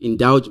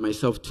indulge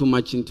myself too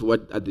much into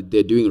what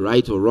they're doing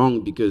right or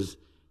wrong because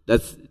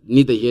that's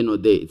neither here nor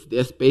there. It's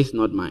their space,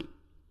 not mine.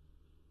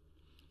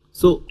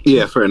 So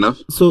yeah, fair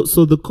enough. So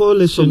the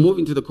coalition. So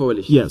moving to the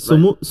coalition. Yeah.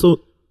 So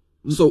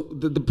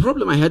the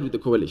problem I had with the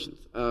coalitions,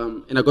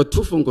 and I got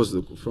 2 phone calls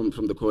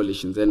from the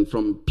coalitions and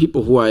from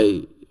people who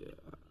I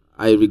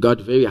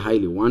regard very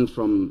highly. One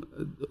from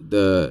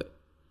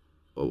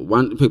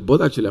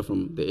both actually are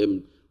from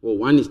the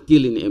one is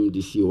still in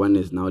MDC, one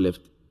has now left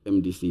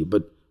MDC,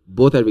 but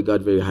both I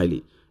regard very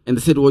highly. And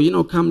they said,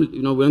 well, come,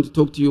 we want to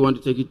talk to you,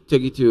 want to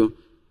take you to,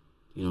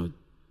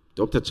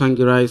 Dr.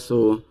 Changirai,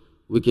 so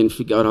we can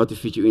figure out how to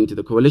fit you into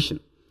the coalition.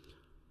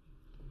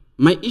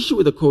 My issue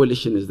with the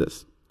coalition is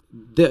this.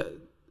 The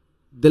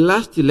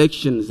last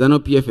election,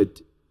 ZANU-PF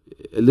had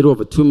a little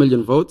over 2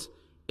 million votes,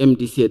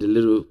 MDC had a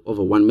little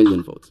over 1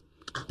 million votes.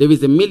 There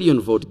is a 1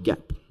 million vote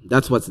gap.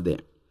 That's what's there.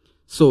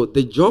 So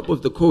the job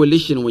of the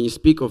coalition, when you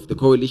speak of the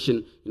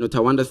coalition,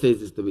 Tawanda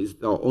says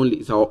it's our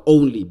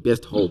only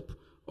best hope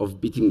of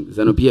beating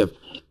ZANU-PF.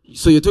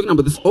 So you're talking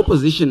about this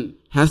opposition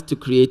has to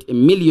create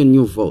 1 million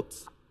new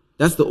votes.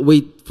 That's the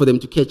way for them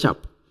to catch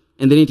up.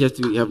 And then it has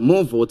to have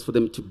more votes for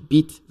them to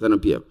beat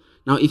ZANU-PF.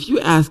 Now, if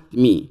you asked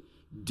me,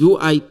 do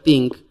I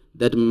think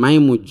that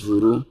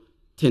Maimujuru,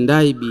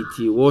 Tendai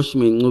BT,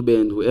 Washman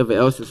Ngube, and whoever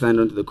else is signed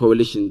onto the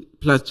coalition,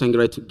 plus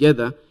Changirai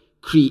together,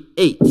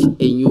 create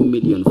a new 1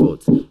 million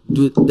votes?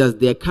 Does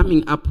their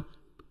coming up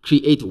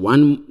create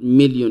 1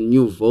 million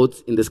new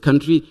votes in this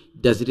country?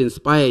 Does it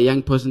inspire a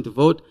young person to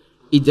vote?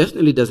 It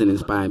definitely doesn't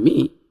inspire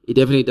me. It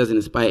definitely doesn't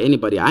inspire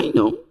anybody I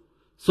know.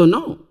 So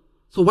no.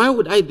 So why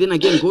would I then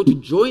again go to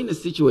join a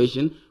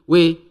situation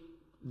where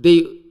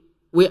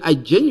I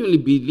genuinely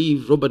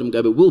believe Robert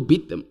Mugabe will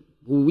beat them?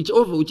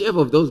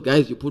 Whichever of those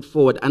guys you put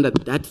forward under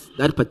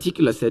that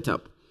particular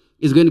setup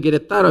is going to get a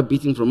thorough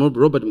beating from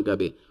Robert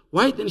Mugabe.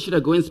 Why then should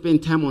I go and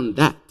spend time on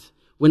that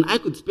when I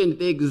could spend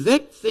the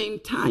exact same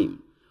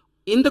time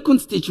in the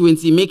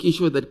constituency making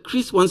sure that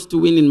Chris wants to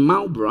win in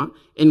Marlborough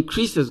and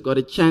Chris has got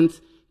a chance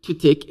to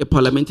take a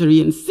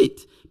parliamentarian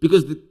seat?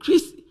 Because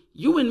Chris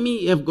You and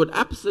me have got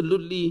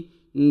absolutely,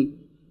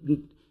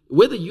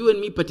 whether you and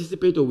me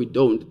participate or we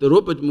don't, the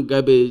Robert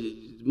Mugabe,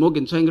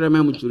 Morgan Tsvangirai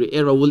Mujuru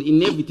era will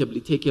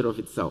inevitably take care of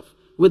itself,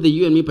 whether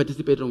you and me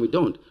participate or we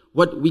don't.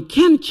 What we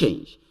can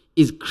change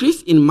is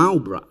Chris in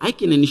Marlborough. I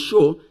can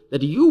ensure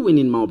that you win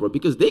in Marlborough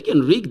because they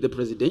can rig the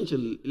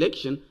presidential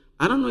election.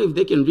 I don't know if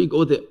they can rig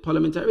all the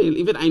parliamentarian.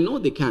 Even I know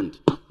they can't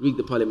rig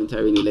the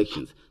parliamentarian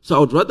elections. So I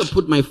would rather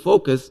put my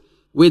focus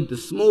where the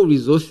small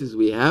resources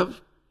we have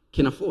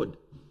can afford.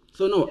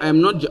 So no, I am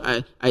not.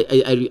 I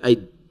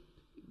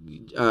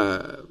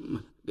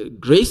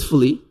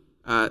gracefully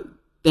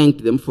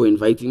thanked them for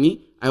inviting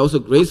me. I also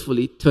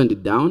gracefully turned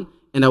it down,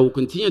 and I will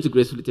continue to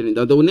gracefully turn it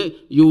down.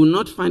 You will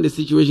not find a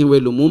situation where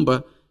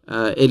Lumumba,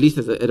 at least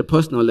at a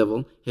personal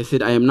level, has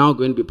said, I am now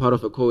going to be part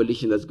of a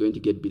coalition that's going to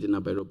get beaten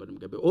up by Robert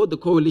Mugabe. All the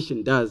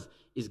coalition does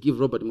is give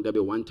Robert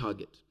Mugabe one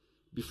target.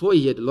 Before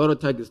he had a lot of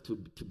targets to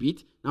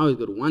beat, now he's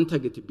got one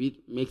target to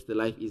beat, makes the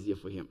life easier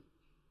for him.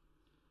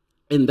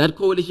 And that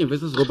coalition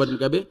versus Robert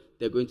Mugabe,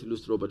 they're going to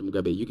lose to Robert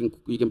Mugabe. You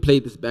can play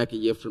this back a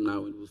year from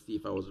now and we'll see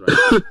if I was right.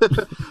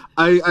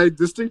 I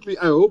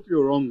hope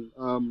you're wrong,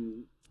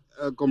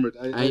 comrade.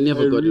 I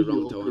never got it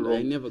wrong, Tawanda.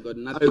 I never got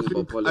nothing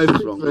about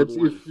politics wrong. I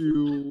think that if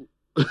you...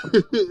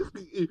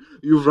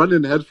 You've run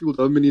in Hatfield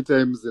how many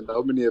times and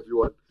how many have you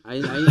won? I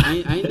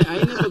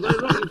never got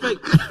it wrong.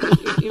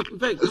 In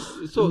fact,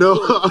 so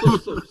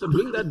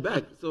bring that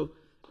back. So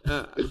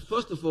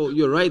first of all,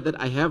 you're right that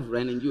I have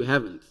ran and you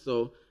haven't.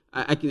 So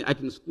I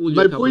can school you.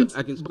 I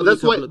can school you a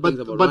couple of things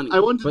about running. But I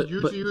wanted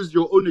you to use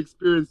your own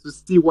experience to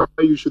see why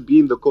you should be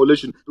in the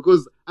coalition.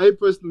 Because I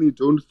personally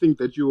don't think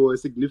that you were a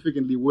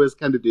significantly worse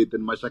candidate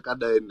than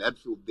Mashakada in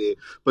Hatfield there.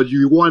 But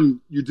you won.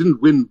 You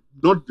didn't win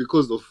not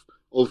because of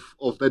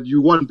that.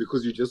 You won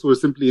because you just were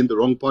simply in the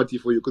wrong party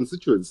for your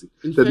constituency.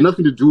 It had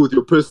nothing to do with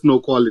your personal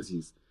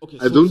qualities. Okay,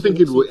 I don't think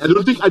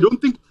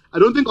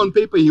on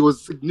paper he was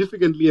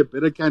significantly a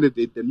better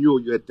candidate than you.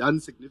 You had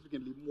done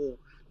significantly more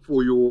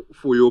for your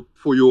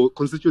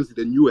constituency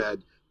than you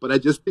had. But I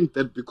just think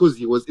that because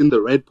he was in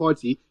the right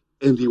party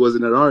and he was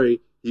in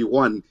Harare, he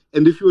won.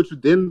 And if you were to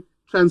then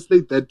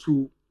translate that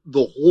to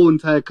the whole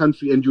entire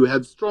country and you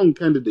had strong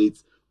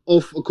candidates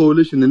of a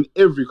coalition in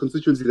every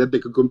constituency that they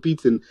could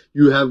compete in,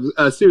 you have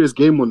a serious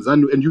game on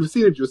ZANU, and you've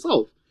seen it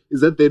yourself,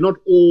 is that they're not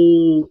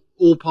all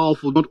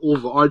powerful, not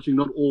overarching,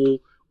 not all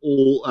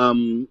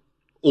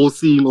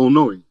seeing, all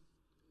knowing.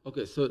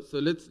 Okay, so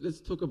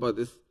let's talk about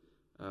this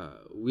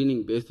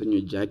winning based on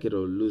your jacket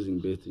or losing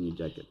based on your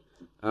jacket.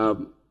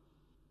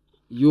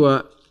 You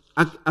are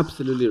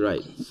absolutely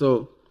right.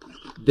 So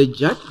the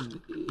jacket,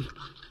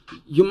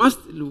 you must,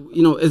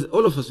 as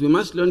all of us, we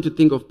must learn to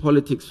think of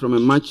politics from a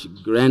much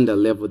grander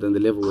level than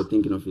the level we're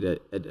thinking of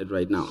it at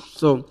right now.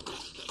 So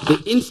the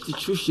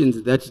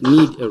institutions that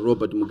need a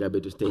Robert Mugabe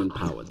to stay in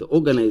power, the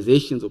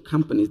organizations or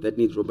companies that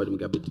need Robert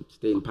Mugabe to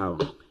stay in power,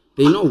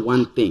 they know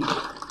one thing,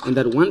 and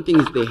that one thing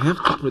is they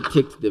have to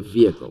protect the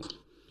vehicle.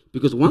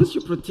 Because once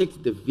you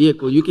protect the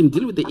vehicle, you can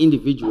deal with the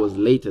individuals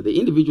later. The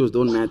individuals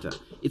don't matter.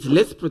 It's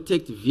let's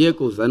protect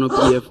vehicles,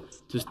 ZANU-PF,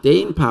 to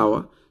stay in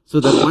power, so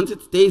that once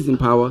it stays in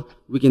power,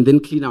 we can then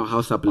clean our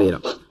house up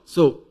later.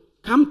 So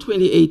come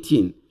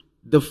 2018,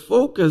 the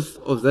focus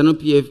of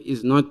ZANU-PF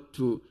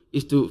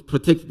is to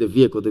protect the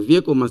vehicle. The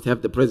vehicle must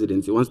have the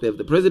presidency. Once they have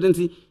the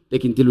presidency, they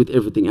can deal with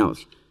everything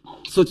else.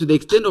 So to the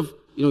extent of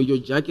your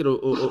jacket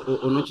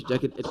or not your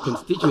jacket at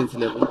constituency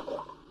level,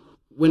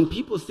 when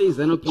people say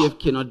ZANU-PF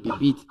cannot be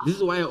beat, this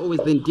is why I always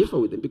then differ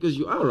with them, because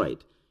you are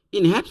right.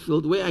 In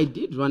Hatfield, where I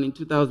did run in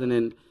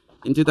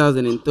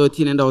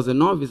 2013, and I was a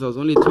novice, I was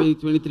only a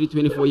 23,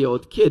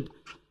 24-year-old kid,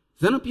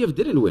 ZANU-PF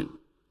didn't win.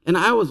 And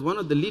I was one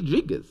of the lead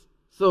riggers.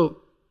 So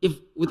if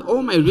with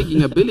all my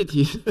rigging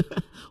abilities,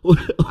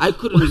 I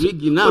couldn't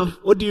rig enough.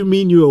 What do you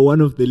mean you were one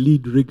of the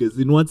lead riggers?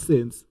 In what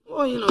sense?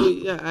 Well,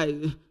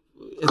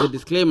 as a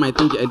disclaimer, I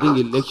think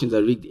elections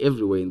are rigged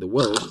everywhere in the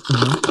world.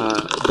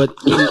 But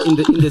in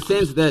the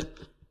sense that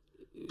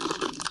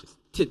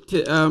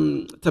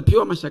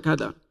Tapiwa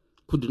Mashakada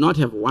could not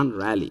have one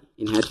rally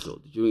in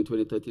Hatfield during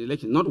 2013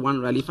 election. Not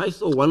one rally. If I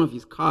saw one of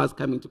his cars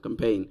coming to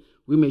campaign,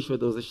 we made sure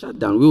there was a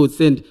shutdown. We would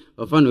send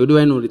by the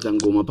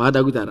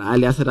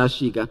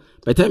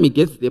time he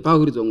gets there,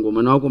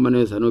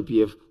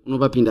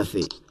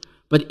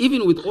 but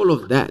even with all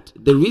of that,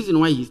 the reason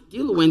why he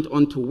still went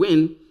on to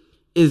win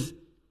is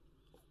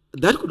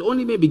that could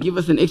only maybe give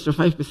us an extra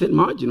 5%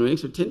 margin or an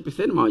extra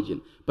 10%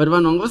 margin. But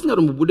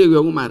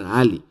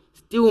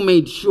still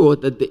made sure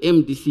that the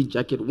MDC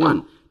jacket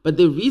won. But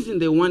the reason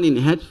they won in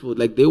Hatfield,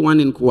 like they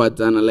won in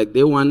Kuwadzana, like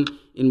they won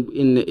in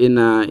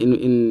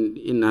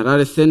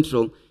Harare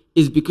Central,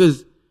 is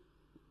because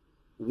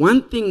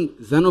one thing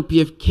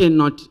ZANU-PF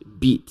cannot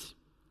beat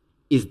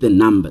is the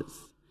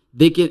numbers.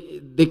 They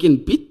can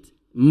beat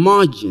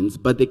margins,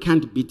 but they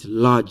can't beat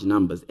large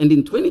numbers. And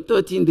in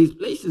 2013, these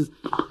places,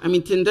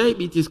 Tendai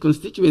beat his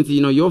constituency,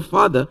 your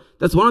father,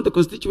 that's one of the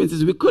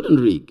constituencies we couldn't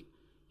rig.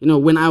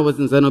 When I was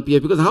in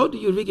ZANU-PF, because how do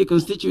you rig a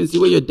constituency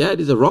where your dad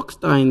is a rock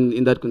star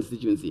in that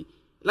constituency?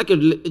 Like a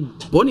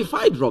bona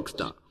fide rock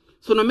star.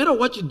 So no matter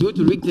what you do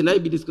to rig Tendai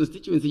Biti's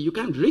constituency, you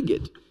can't rig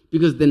it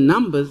because the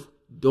numbers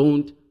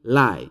don't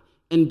lie.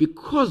 And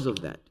because of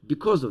that,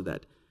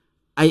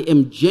 I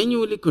am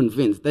genuinely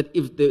convinced that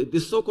if the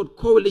so-called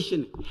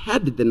coalition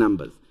had the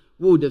numbers,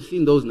 we would have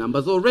seen those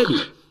numbers already.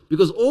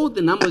 Because all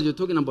the numbers you're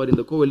talking about in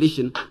the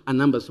coalition are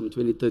numbers from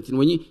 2013.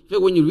 When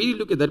you really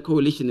look at that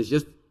coalition, it's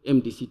just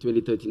MDC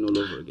 2013 all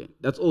over again.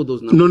 That's all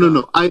those numbers.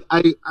 No. I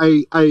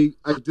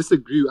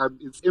disagree.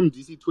 It's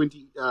MDC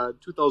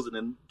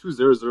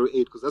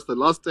 2008 because that's the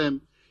last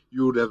time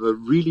you would have a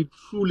really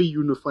truly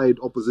unified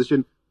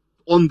opposition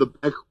on the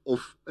back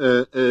of a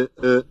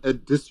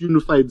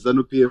disunified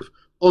ZANU-PF,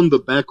 on the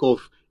back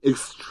of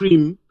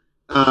extreme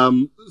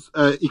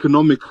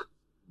economic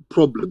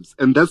problems.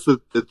 And that's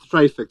the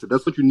trifecta.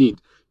 That's what you need.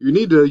 You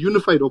need a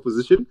unified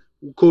opposition.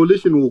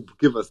 Coalition will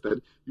give us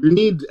that. You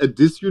need a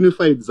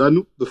disunified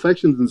ZANU. The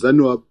factions in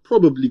ZANU are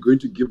probably going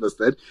to give us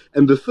that.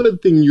 And the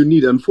third thing you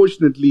need,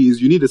 unfortunately, is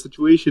you need a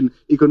situation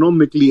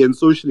economically and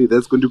socially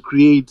that's going to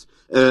create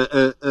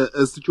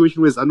a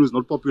situation where ZANU is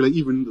not popular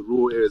even in the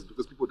rural areas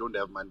because people don't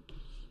have money.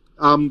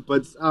 I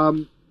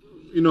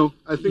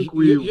think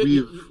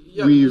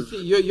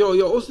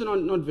you're also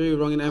not very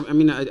wrong.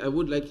 And I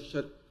would like to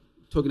shut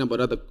talking about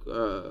other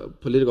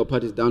political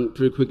parties down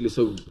pretty quickly,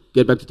 so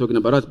get back to talking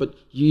about us. But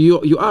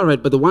you are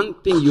right. But the one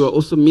thing you are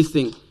also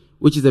missing,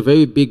 which is a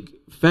very big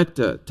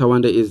factor,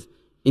 Tawanda, is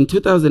in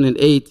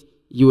 2008,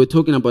 you were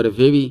talking about a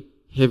very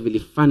heavily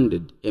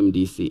funded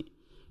MDC.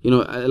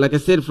 Like I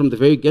said from the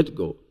very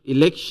get-go,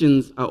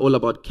 elections are all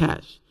about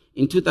cash.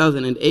 In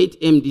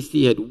 2008,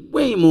 MDC had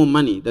way more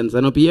money than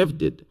ZANU-PF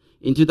did.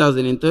 In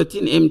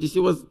 2013,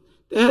 MDC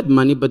they had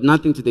money, but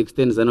nothing to the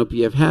extent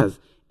ZANU-PF has.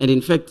 And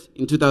in fact,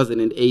 in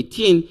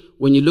 2018,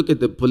 when you look at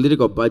the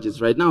political budgets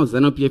right now,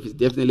 ZANU-PF is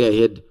definitely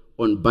ahead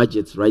on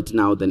budgets right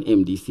now than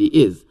MDC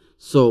is.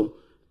 So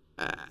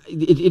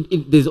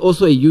there's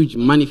also a huge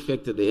money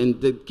factor there. And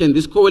can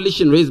this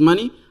coalition raise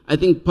money? I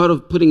think part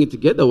of putting it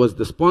together was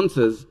the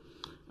sponsors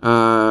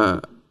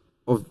of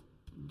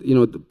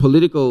the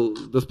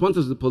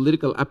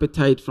political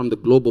appetite from the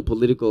global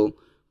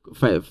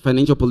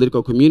financial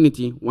political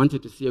community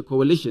wanted to see a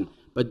coalition.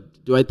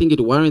 But do I think it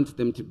warrants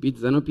them to beat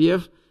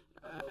ZANU-PF?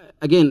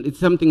 Again, it's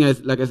something I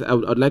would like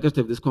us to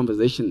have this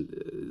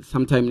conversation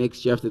sometime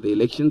next year after the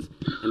elections,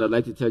 and I'd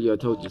like to tell you I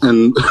told you so.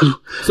 And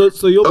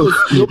so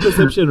your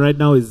perception right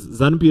now is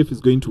ZANU-PF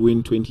is going to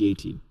win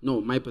 2018?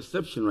 No, my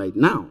perception right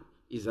now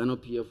is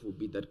ZANU-PF will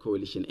beat that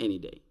coalition any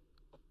day.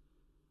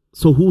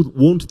 So who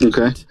won't they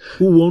beat?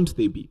 Who won't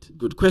they beat?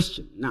 Good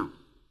question. Now,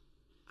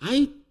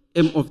 I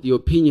am of the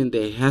opinion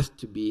there has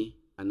to be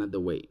another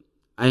way.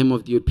 I am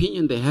of the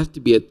opinion there has to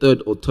be a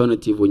third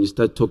alternative when you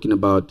start talking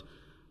about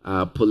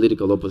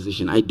political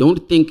opposition. I'm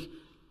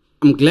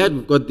glad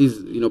we've got these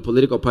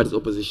political parties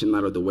opposition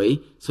out of the way.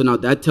 So now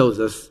that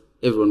tells us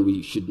everyone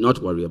we should not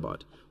worry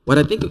about. What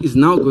I think is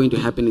now going to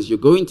happen is you're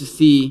going to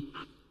see,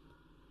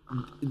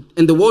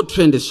 and the world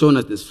trend has shown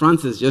us this,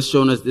 France has just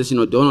shown us this,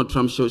 Donald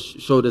Trump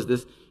showed us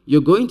this. You're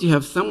going to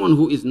have someone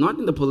who is not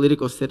in the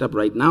political setup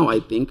right now,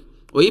 I think,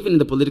 or even in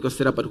the political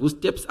setup, but who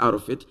steps out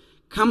of it,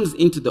 comes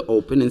into the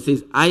open and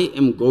says, I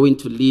am going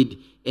to lead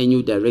a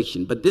new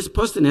direction. But this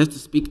person has to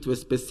speak to a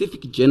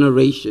specific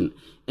generation,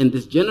 and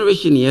this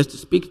generation he has to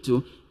speak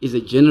to is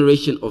a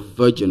generation of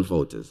virgin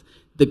voters.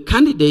 The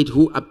candidate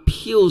who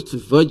appeals to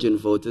virgin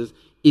voters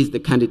is the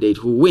candidate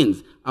who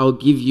wins. I'll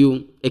give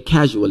you a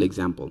casual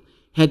example.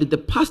 Had the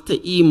Pastor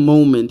E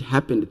moment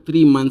happened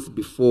 3 months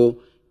before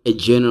a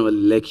general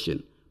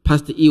election,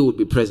 Pastor E would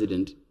be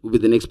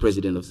the next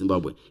president of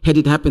Zimbabwe. Had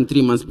it happened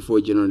 3 months before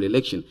a general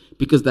election,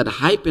 because that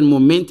hype and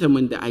momentum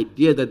and the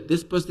idea that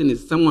this person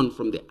is someone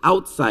from the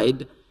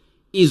outside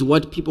is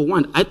what people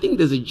want. I think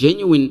there's a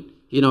genuine,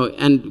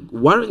 and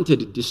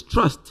warranted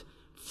distrust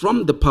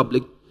from the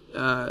public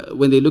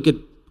when they look at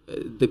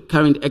the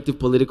current active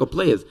political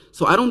players.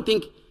 So I don't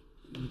think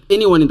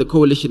anyone in the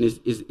coalition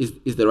is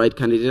the right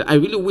candidate. I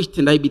really wish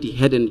Tendai Biti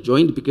hadn't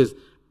joined, because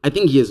I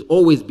think he has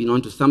always been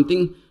onto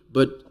something,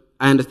 but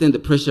I understand the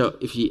pressure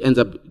if he ends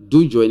up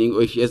joining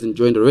or if he hasn't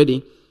joined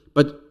already.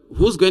 But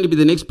who's going to be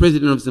the next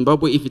president of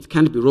Zimbabwe? If it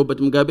can't be Robert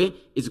Mugabe,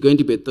 it's going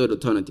to be a third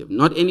alternative.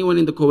 Not anyone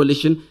in the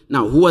coalition.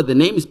 Now, who are the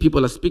names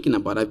people are speaking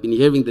about? I've been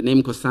hearing the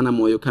name Kosana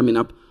Moyo coming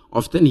up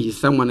often. He's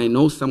someone I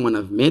know, someone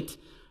I've met.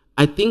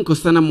 I think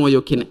Kosana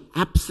Moyo can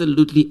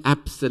absolutely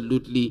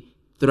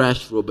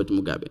thrash Robert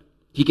Mugabe.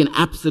 He can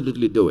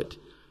absolutely do it.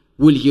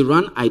 Will he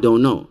run? I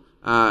don't know.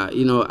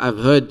 I've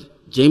heard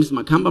James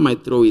Makamba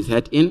might throw his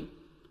hat in.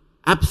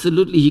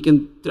 Absolutely, he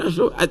can thrash.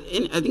 I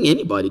think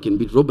anybody can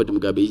beat Robert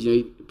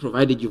Mugabe,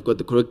 provided you've got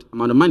the correct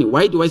amount of money.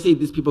 Why do I say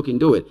these people can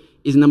do it?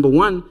 Is number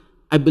one,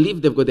 I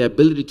believe they've got the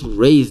ability to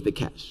raise the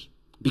cash,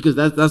 because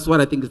that's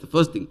what I think is the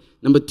first thing.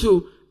 Number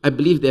two, I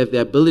believe they have the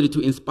ability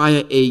to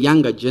inspire a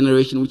younger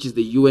generation, which is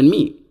the you and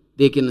me.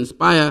 They can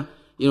inspire,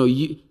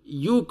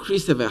 you,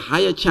 Chris, have a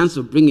higher chance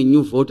of bringing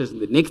new voters in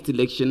the next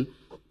election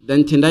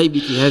than Tendai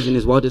Biti has in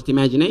his wildest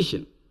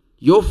imagination.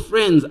 Your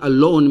friends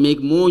alone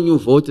make more new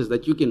voters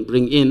that you can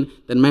bring in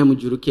than my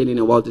Mujuru can in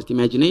a wildest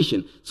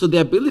imagination. So the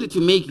ability to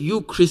make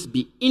you, Chris,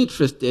 be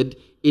interested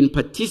in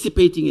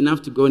participating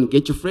enough to go and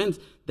get your friends,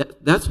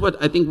 that's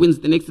what I think wins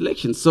the next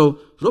election. So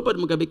Robert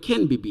Mugabe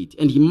can be beat,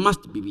 and he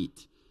must be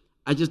beat.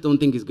 I just don't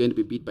think he's going to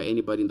be beat by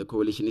anybody in the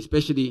coalition,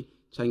 especially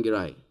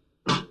Changirai.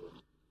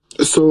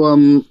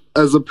 So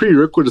as a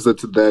prerequisite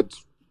to that,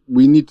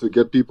 we need to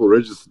get people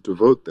registered to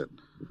vote then.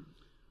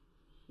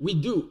 We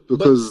do,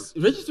 because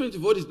but registering to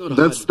vote is not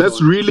hard.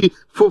 That's really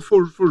for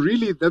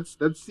really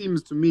that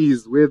seems to me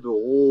is where the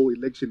whole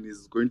election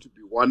is going to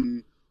be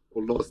won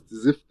or lost.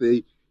 Is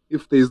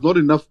if there's not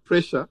enough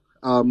pressure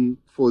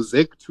for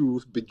ZEC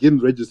to begin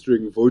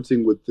registering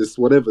voting with this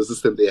whatever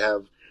system they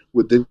have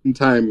within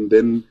time,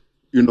 then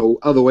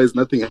otherwise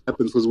nothing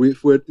happens. Because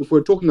if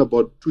we're talking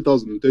about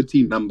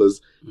 2013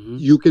 numbers,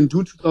 you can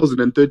do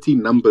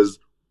 2013 numbers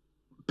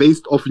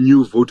based off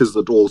new voters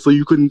at all. So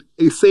you can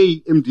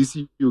say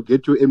MDC, you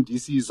get your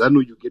MDC,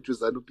 ZANU, you get your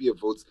ZANU PF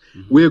votes.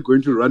 We're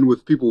going to run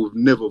with people who've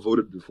never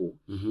voted before.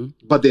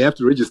 But they have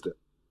to register.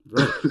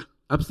 Right.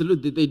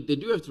 Absolutely. They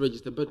do have to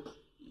register, but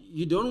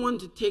you don't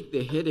want to take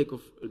the headache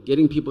of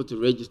getting people to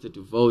register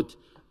to vote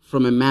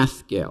from a mass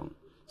scale.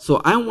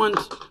 So I want,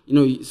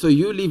 so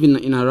you live in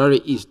Harare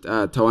East,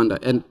 Tawanda,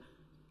 and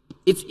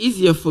it's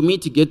easier for me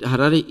to get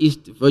Harare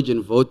East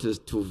virgin voters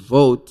to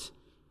vote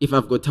if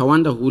I've got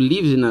Tawanda who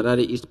lives in Harare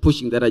East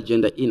pushing that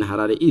agenda in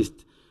Harare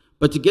East.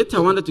 But to get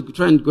Tawanda to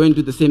try and go and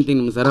do the same thing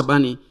in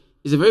Muzarabani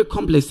is a very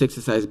complex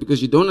exercise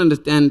because you don't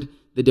understand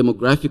the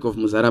demographic of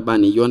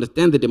Muzarabani. You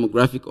understand the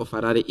demographic of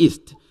Harare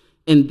East.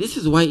 And this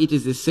is why it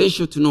is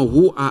essential to know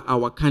who are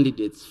our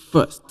candidates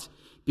first.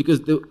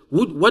 Because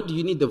what do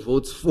you need the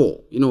votes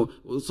for?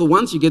 So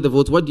once you get the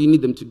votes, what do you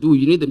need them to do?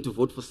 You need them to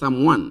vote for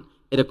someone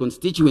at a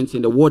constituency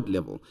and a ward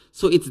level.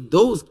 So it's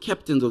those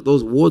captains of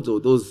those wards or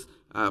those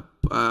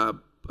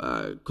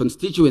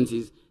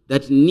constituencies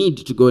that need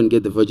to go and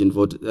get the virgin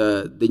vote,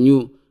 the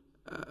new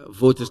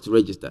voters to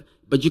register.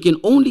 But you can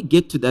only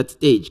get to that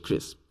stage,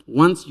 Chris,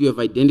 once you have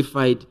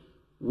identified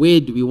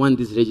where do we want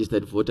these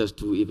registered voters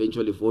to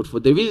eventually vote for.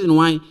 The reason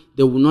why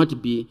there will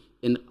not be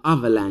an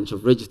avalanche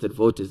of registered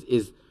voters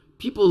is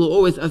people will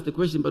always ask the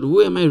question, but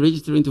who am I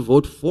registering to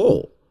vote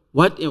for?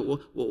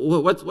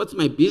 What's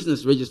my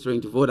business registering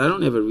to vote? I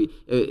don't ever,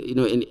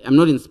 and I'm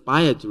not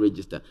inspired to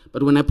register.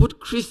 But when I put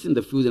Chris in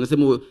the field and I say,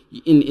 well,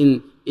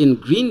 in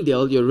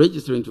Greendale, you're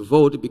registering to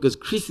vote because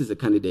Chris is a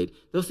candidate.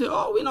 They'll say,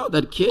 oh, we know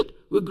that kid.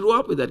 We grew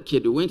up with that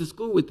kid. We went to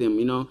school with him.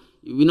 We know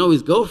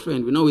his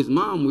girlfriend. We know his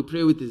mom. We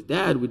pray with his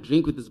dad. We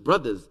drink with his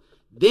brothers.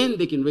 Then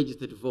they can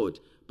register to vote.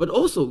 But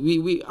also,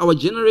 our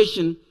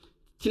generation,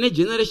 teenage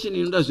generation,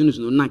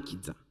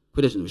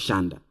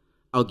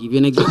 I'll give you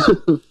an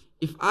example.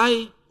 If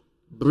I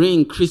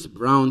bring Chris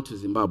Brown to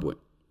Zimbabwe,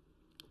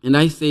 and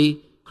I say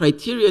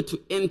criteria to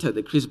enter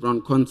the Chris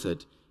Brown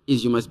concert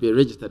is you must be a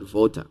registered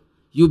voter.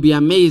 You'll be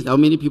amazed how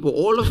many people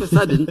all of a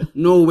sudden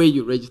know where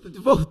you registered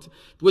to vote.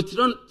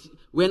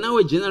 We're now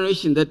a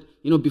generation that,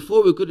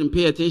 before we couldn't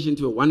pay attention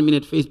to a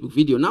 1-minute Facebook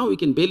video. Now we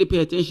can barely pay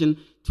attention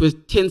to a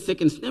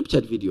 10-second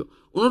Snapchat video.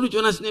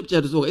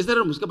 Snapchat is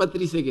about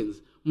 3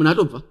 seconds.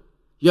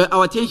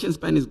 Our attention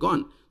span is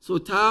gone. So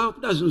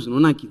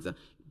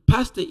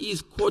Pastor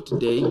E's court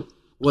day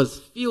was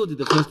filled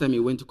the first time he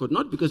went to court,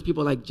 not because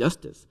people like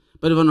justice,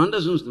 but if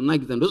those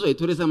were I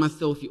told my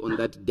selfie on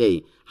that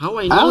day. How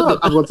I know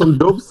I got some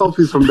dope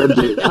selfies from that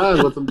day. How I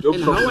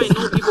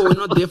know people were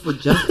not there for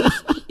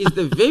justice is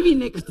the very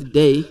next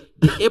day,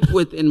 the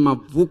Epworth and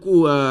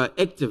Mavuku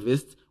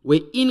activists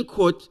were in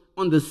court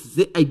on the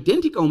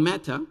identical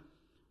matter,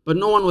 but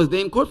no one was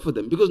there in court for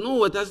them because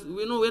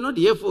we're not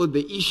here for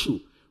the issue.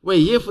 We're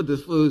here for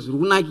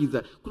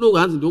Runagiza.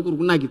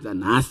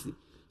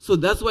 So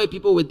that's why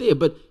people were there.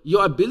 But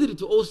your ability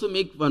to also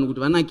make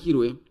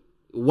Vanagudvanakirwe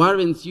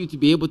warrants you to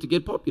be able to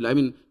get popular. I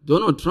mean,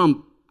 Donald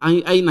Trump,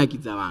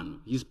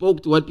 he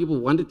spoke to what people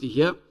wanted to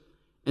hear,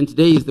 and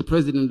today he's the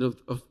president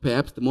of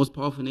perhaps the most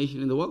powerful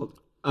nation in the world.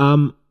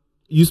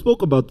 You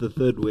spoke about the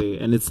third way,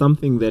 and it's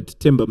something that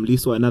Themba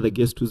Mliso, another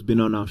guest who's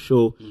been on our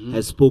show,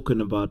 has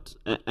spoken about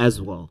as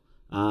well.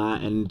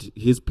 And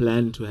his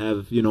plan to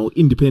have,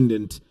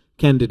 independent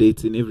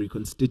candidates in every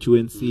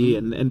constituency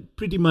and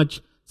pretty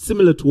much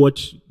similar to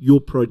what your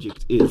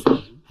project is.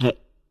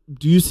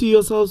 Do you see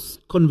yourselves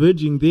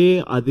converging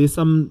there? Are there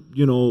some,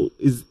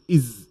 is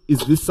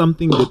this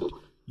something that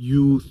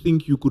you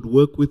think you could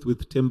work with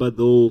Themba,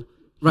 though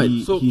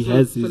he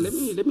has his... So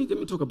let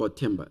me talk about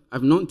Themba.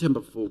 I've known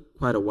Themba for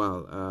quite a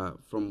while,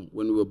 from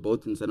when we were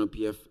both in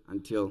ZANU-PF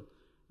until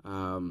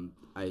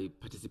I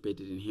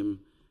participated in him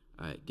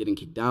getting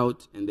kicked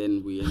out, and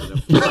then we ended up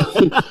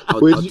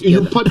out Wait, you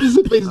together.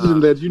 participated in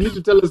that. You need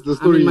to tell us the I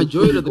story. mean,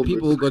 majority of the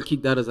people who got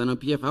kicked out as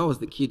ZANU-PF, I was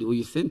the kid who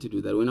you sent to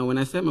do that. When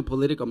I say I'm a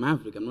political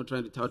maverick, I'm not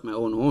trying to tout my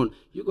own horn.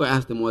 You go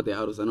ask them what they're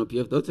out of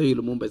ZANU-PF. They'll tell you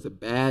Lumumba is a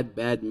bad,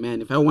 bad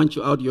man. If I want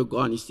you out, you're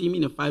gone. You see me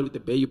in a fight with the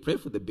bear, you pray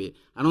for the bear.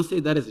 I don't say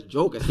that as a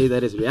joke. I say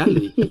that as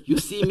reality. You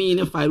see me in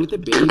a fight with the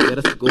bear, you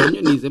better go on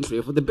your knees and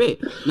pray for the bear.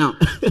 Now,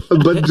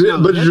 but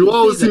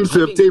Joao seems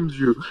to have tamed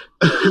you.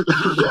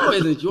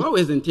 Joao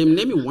hasn't tamed.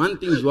 Name me one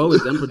thing Joao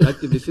has done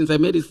productively since I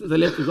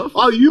left his office.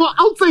 Oh, you are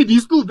outside.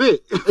 He's still there.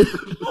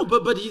 No,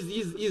 but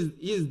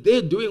he's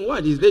there doing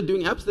what? He's there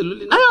doing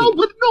absolutely nothing. I know,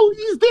 but no,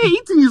 he's there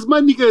eating his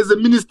money as a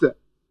minister.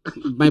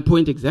 My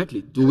point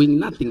exactly. Doing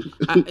nothing.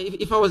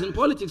 If I was in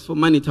politics for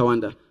money,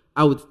 Tawanda,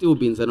 I would still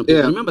be in ZANU-PF.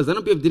 Yeah. Remember,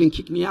 ZANU-PF didn't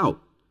kick me out.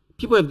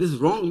 People have this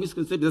wrong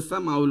misconception that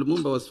somehow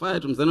Lumumba was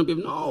fired from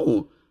ZANU-PF.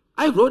 No.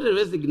 I wrote a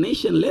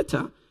resignation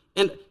letter,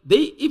 and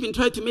they even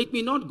tried to make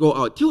me not go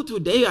out. Till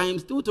today, I am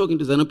still talking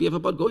to ZANU-PF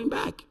about going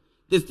back.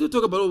 They still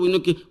talk about,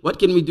 what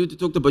can we do to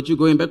talk about you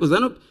going back?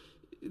 Because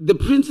the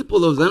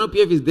principle of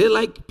ZANU-PF is they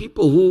like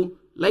people who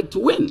like to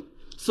win.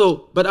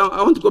 So, but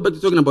I want to go back to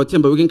talking about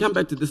Temba. We can come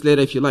back to this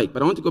later if you like,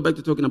 but I want to go back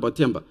to talking about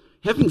Temba.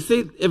 Having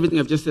said everything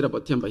I've just said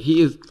about Temba,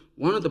 he is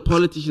one of the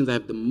politicians I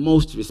have the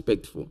most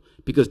respect for,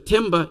 because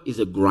Temba is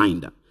a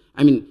grinder.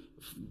 I mean,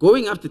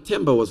 going after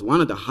Temba was one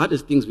of the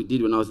hardest things we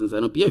did when I was in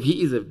ZANU-PF.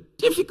 He is a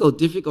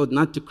difficult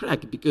nut to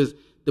crack, because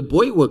the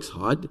boy works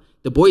hard.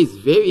 The boy is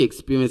very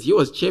experienced. He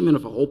was chairman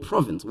of a whole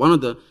province, one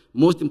of the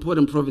most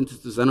important provinces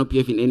to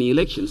ZANU-PF in any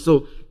election.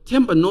 So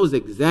Temba knows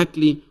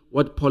exactly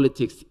what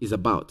politics is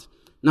about.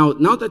 Now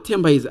that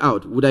Temba is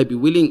out, would I be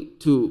willing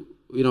to,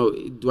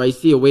 do I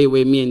see a way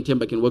where me and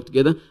Temba can work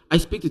together? I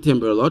speak to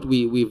Temba a lot.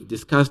 We've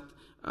discussed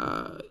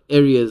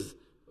areas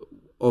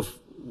of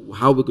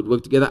how we could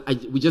work together.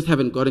 We just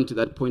haven't gotten to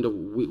that point of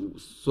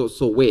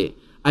so where.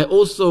 I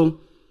also,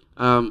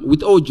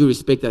 with all due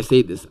respect, I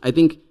say this. I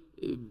think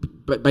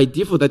by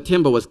default that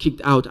Temba was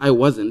kicked out, I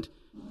wasn't.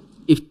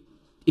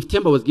 If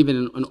Temba was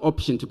given an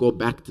option to go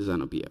back to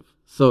ZANU-PF.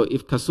 So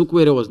if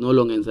Kasukwere was no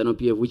longer in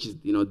ZANU-PF, which is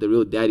the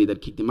real daddy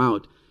that kicked him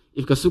out,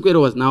 if Kasukwere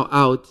was now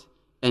out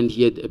and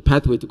he had a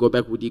pathway to go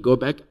back, would he go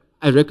back?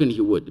 I reckon he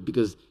would,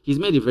 because he's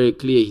made it very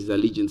clear his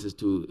allegiances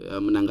to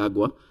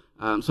Mnangagwa.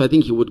 So I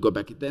think he would go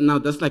back. Now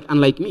that's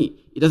unlike me.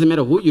 It doesn't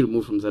matter who you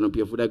remove from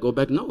ZANU-PF. Would I go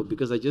back? No,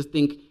 because I just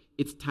think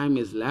its time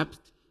has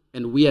lapsed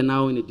and we are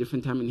now in a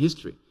different time in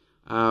history.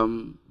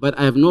 But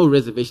I have no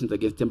reservations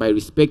against him. I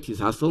respect his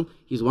hustle.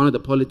 He's one of the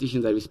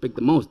politicians I respect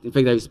the most. In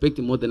fact, I respect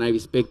him more than I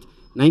respect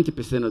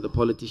 90% of the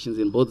politicians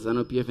in both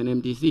ZANU-PF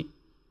and MDC.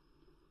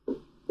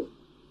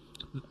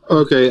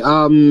 Okay.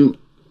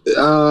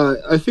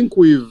 I think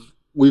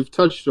we've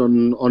touched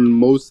on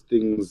most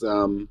things,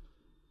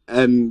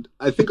 and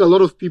I think a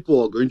lot of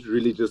people are going to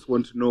really just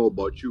want to know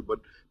about you. But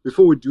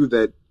before we do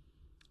that,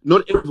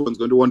 not everyone's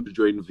going to want to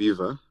join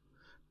VIVA.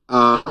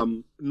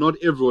 Not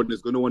everyone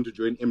is going to want to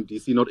join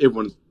MDC. Not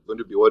everyone's going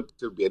to want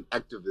to be an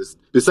activist.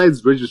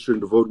 Besides registering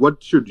to vote,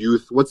 what's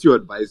your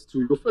advice to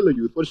your fellow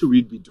youth? What should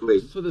we be doing?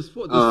 So there's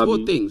four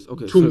things.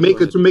 Okay. To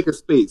make a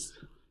space.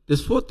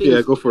 There's four things.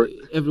 Yeah, go for it.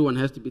 Everyone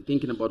has to be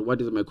thinking about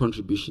what is my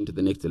contribution to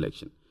the next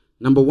election.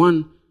 Number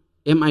one,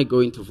 am I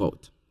going to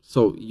vote?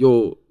 So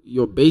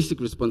your basic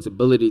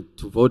responsibility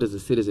to vote as a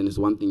citizen is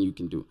one thing you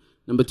can do.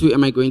 Number two,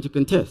 am I going to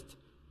contest?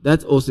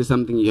 That's also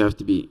something you have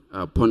to be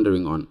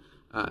pondering on.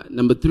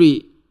 Number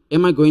three,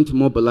 am I going to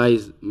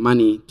mobilize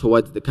money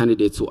towards the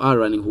candidates who are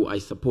running, who I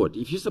support?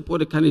 If you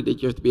support a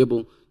candidate, you have to be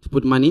able to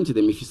put money into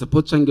them. If you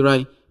support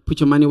Changirai, put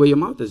your money where your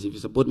mouth is. If you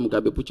support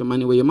Mugabe, put your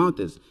money where your mouth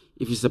is.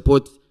 If you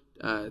support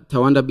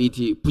Tawanda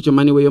BT, put your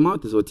money where your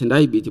mouth is. Or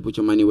Tendai BT, put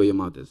your money where your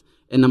mouth is.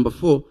 And number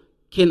four,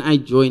 can I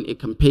join a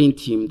campaign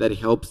team that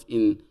helps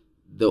in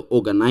the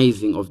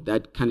organizing of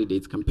that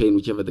candidate's campaign,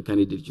 whichever the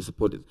candidate you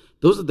support is?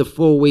 Those are the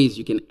four ways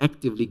you can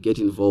actively get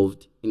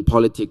involved in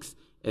politics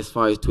as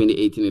far as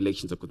 2018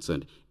 elections are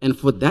concerned. And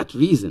for that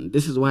reason,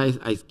 this is why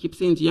I keep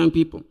saying to young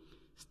people,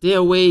 stay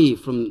away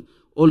from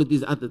all of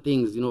these other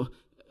things, all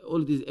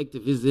of these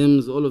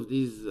activisms, all of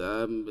these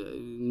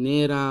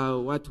NERA,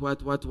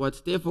 what.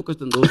 Stay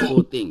focused on those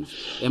four things.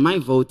 Am I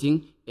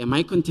voting? Am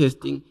I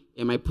contesting?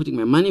 Am I putting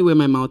my money where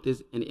my mouth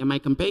is? And am I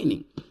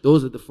campaigning?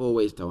 Those are the four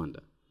ways, Tawanda.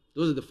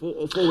 Those are the four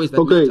ways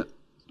that matter.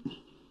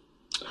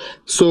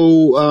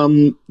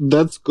 So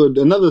that's good.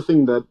 Another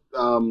thing that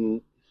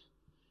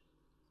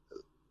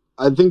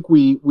I think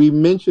we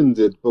mentioned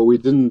it, but we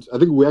didn't. I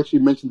think we actually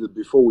mentioned it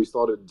before we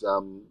started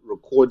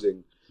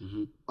recording.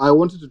 Mm-hmm. I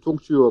wanted to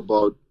talk to you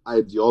about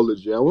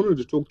ideology. I wanted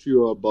to talk to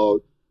you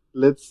about,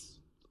 let's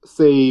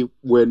say,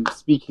 when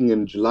speaking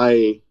in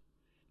July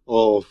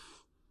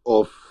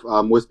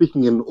we're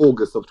speaking in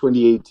August of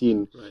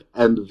 2018, right.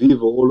 And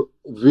Viva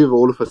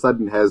all of a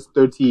sudden has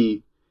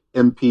 30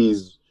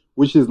 MPs,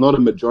 which is not a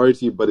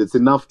majority, but it's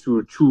enough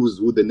to choose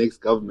who the next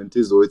government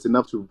is, or it's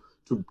enough to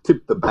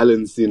tip the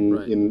balance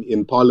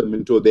in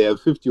parliament, or they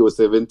have 50 or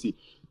 70.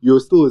 You're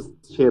still a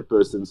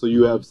chairperson, so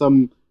you have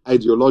some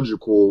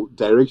ideological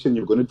direction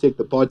you're going to take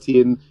the party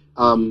in.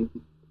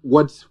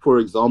 what, for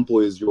example,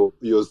 is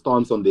your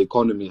stance on the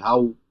economy?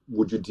 How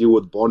would you deal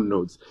with bond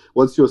notes?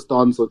 What's your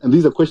stance on? And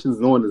these are questions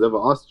no one has ever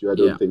asked you. I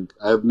don't think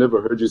I've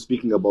never heard you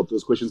speaking about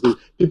those questions because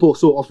people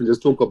so often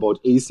just talk about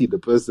Acie the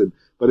person.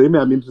 But anyway,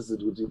 I'm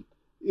interested with you.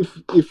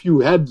 If you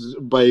had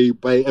by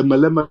a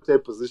Malema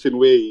type position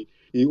where he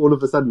all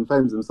of a sudden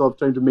finds himself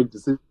trying to make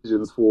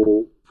decisions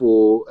for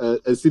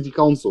a city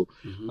council,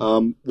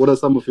 what are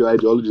some of your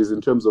ideologies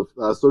in terms of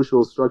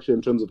social structure,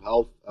 in terms of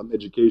health,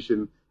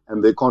 education,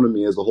 and the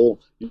economy as a whole?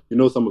 You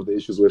know some of the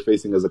issues we're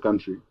facing as a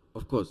country.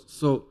 Of course.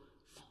 So,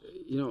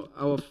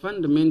 our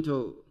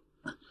fundamental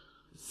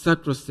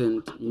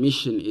sacrosanct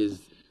mission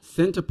is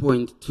center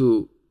point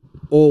to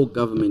all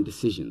government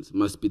decisions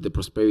must be the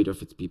prosperity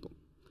of its people.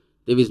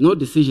 There is no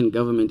decision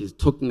government is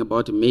talking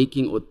about,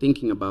 making, or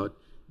thinking about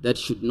that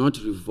should not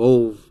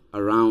revolve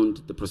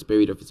around the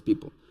prosperity of its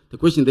people. The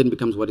question then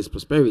becomes, what is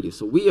prosperity?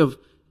 So we have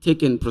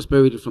taken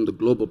prosperity from the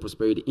Global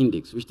Prosperity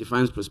Index, which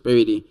defines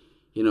prosperity,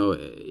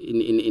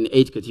 in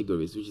 8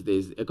 categories, which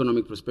there's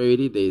economic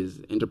prosperity, there's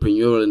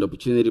entrepreneurial and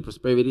opportunity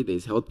prosperity,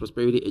 there's health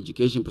prosperity,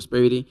 education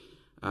prosperity,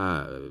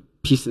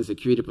 peace and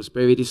security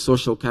prosperity,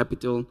 social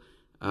capital,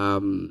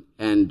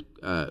 and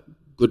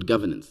good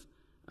governance.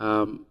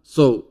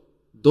 So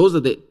those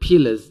are the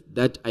pillars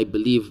that I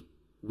believe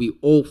we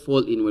all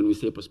fall in when we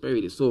say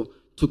prosperity. So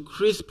to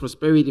Chris,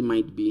 prosperity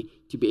might be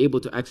to be able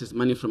to access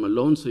money from a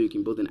loan so you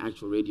can build an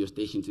actual radio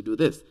station to do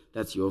this.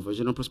 That's your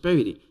version of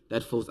prosperity.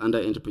 That falls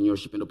under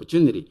entrepreneurship and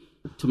opportunity.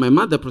 To my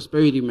mother,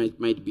 prosperity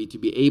might be to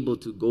be able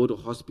to go to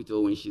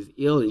hospital when she's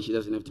ill and she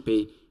doesn't have to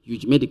pay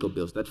huge medical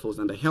bills. That falls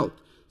under health.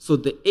 So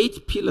the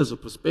 8 pillars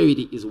of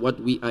prosperity is what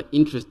we are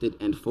interested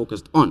and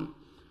focused on.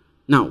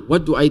 Now,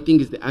 what do I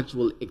think is the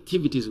actual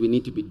activities we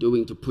need to be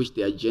doing to push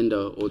the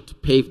agenda or to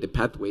pave the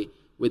pathway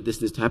where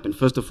this needs to happen?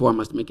 First of all, I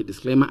must make a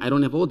disclaimer. I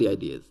don't have all the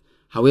ideas.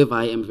 However,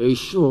 I am very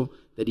sure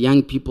that the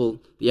young people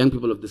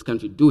of this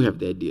country do have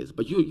the ideas.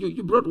 But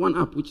you brought one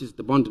up, which is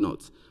the bond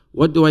notes.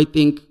 What do I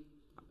think?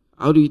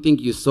 How do you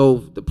think you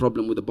solve the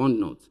problem with the bond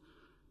notes?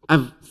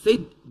 I've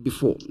said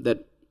before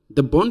that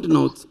the bond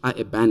notes are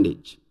a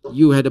bandage.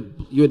 You had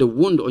a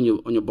wound on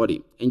your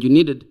body, and you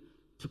needed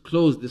to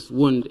close this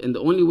wound, and the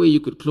only way you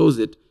could close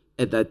it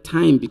at that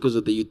time, because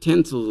of the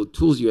utensils or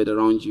tools you had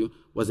around you,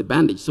 was a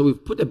bandage. So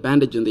we've put a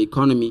bandage on the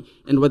economy,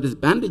 and what this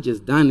bandage has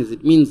done is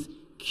it means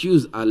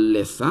queues are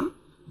lesser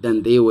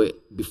than they were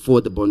before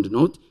the bond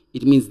note.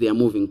 It means they are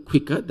moving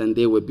quicker than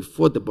they were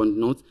before the bond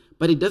notes,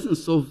 but it doesn't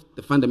solve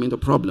the fundamental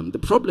problem. The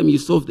problem you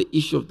solve the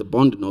issue of the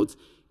bond notes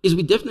is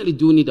we definitely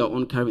do need our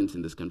own currency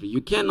in this country.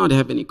 You cannot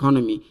have an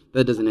economy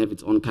that doesn't have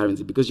its own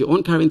currency, because your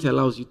own currency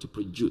allows you to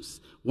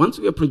produce. Once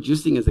we are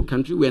producing as a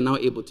country, we are now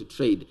able to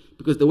trade,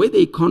 because the way the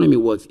economy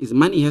works is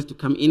money has to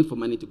come in for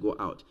money to go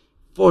out.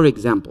 For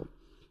example,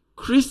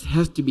 Chris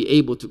has to be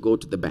able to go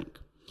to the bank.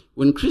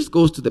 When Chris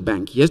goes to the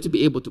bank, he has to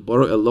be able to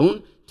borrow a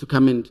loan to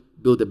come and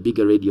build a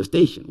bigger radio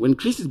station. When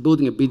Chris is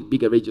building a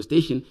bigger radio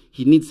station,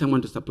 he needs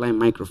someone to supply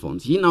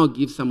microphones. He now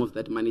gives some of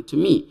that money to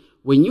me.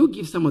 When you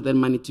give some of that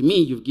money to me,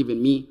 you've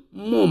given me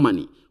more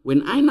money.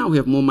 When I now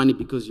have more money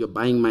because you're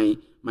buying my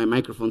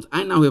microphones,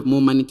 I now have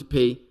more money to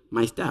pay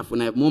my staff.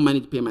 When I have more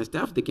money to pay my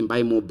staff, they can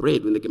buy more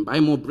bread. When they can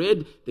buy more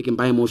bread, they can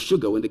buy more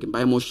sugar. When they can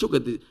buy more sugar,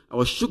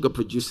 our sugar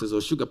producers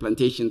or sugar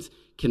plantations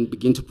can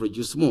begin to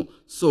produce more.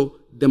 So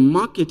the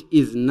market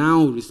is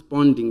now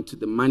responding to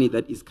the money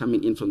that is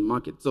coming in from the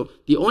market. So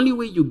the only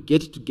way you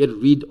get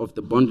rid of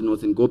the bond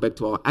notes and go back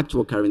to our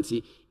actual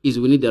currency is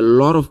we need a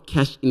lot of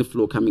cash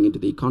inflow coming into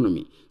the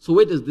economy. So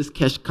where does this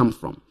cash come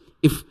from?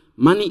 If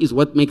money is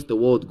what makes the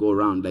world go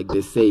round, like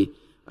they say,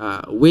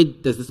 where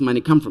does this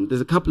money come from?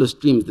 There's a couple of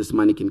streams this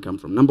money can come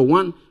from. Number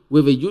one, we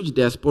have a huge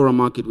diaspora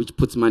market which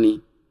puts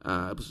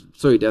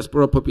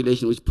diaspora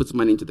population which puts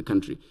money into the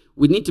country.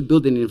 We need to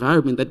build an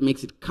environment that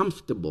makes it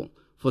comfortable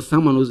for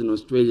someone who's in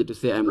Australia to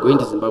say, I'm going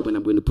to Zimbabwe and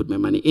I'm going to put my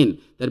money in.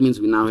 That means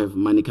we now have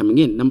money coming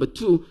in. Number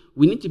two,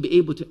 we need to be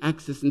able to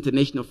access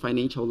international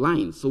financial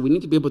lines. So we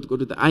need to be able to go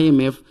to the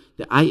IMF,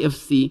 the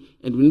IFC,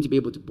 and we need to be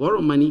able to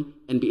borrow money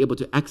and be able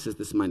to access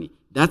this money.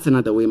 That's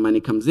another way money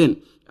comes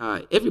in.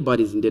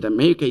 Everybody's in debt.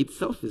 America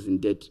itself is in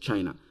debt to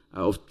China,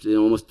 of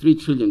almost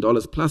 $3 trillion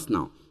plus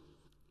now.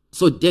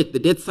 So the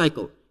debt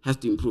cycle has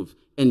to improve.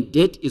 And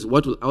debt is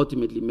what will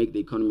ultimately make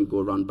the economy go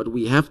around. But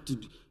we have to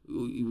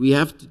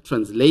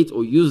translate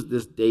or use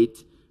this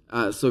debt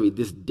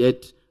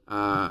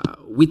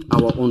with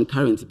our own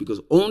currency,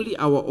 because only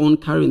our own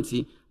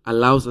currency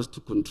allows us to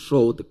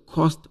control the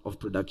cost of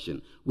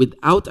production.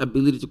 Without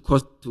ability to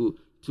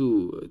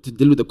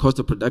deal with the cost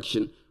of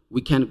production,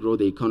 we can't grow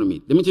the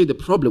economy. Let me tell you the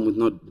problem with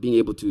not being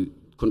able to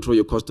control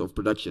your cost of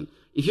production.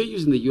 If you're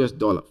using the US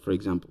dollar, for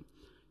example,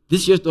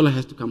 this US dollar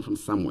has to come from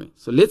somewhere.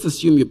 So let's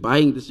assume you're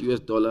buying this US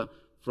dollar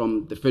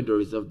from the Federal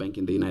Reserve Bank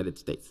in the United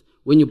States.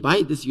 When you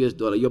buy this US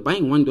dollar, you're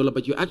buying $1,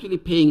 but you're actually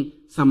paying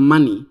some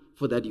money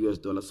for that US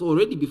dollar. So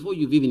already before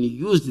you've even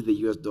used the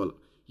US dollar,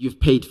 you've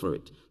paid for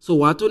it. So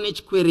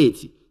watonech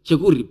kwereti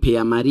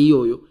chekuripeya mari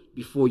yoyo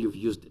before you've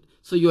used it.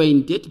 So you are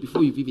in debt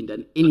before you've even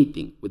done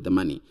anything with the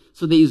money.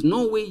 So there is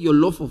no way your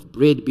loaf of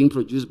bread being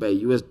produced by a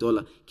US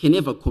dollar can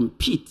ever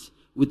compete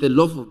with a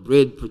loaf of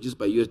bread produced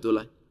by US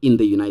dollar in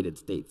the United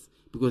States.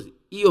 Because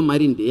iyo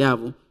mari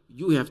ndeyavo,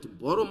 you have to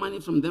borrow money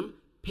from them,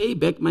 pay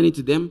back money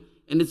to them,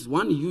 and it's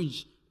one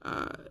huge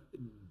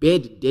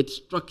bad debt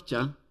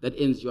structure that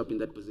ends you up in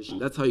that position.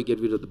 That's how you get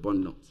rid of the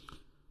bond notes.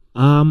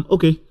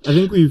 Okay. I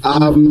think we've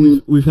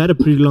had a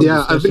pretty long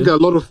discussion. I think a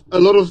lot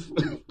of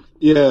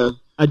yeah.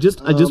 I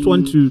just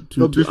want to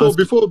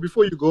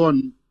before you go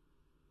on.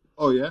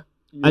 Oh yeah.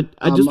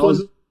 I just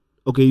want.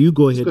 Okay, you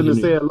go ahead. I was going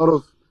to say a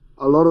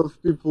lot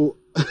of people.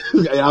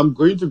 I'm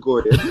going to go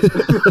ahead.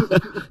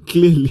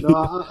 Clearly.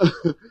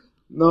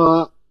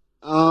 No.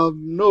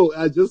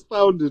 I just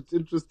found it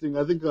interesting.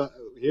 I think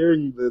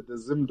hearing the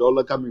Zim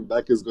dollar coming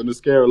back is going to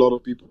scare a lot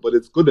of people, but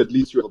it's good at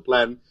least you have a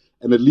plan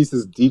and at least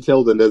it's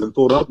detailed and hasn't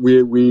thought out.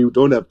 We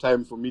don't have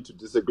time for me to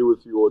disagree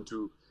with you or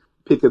to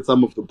pick at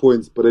some of the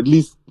points, but at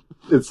least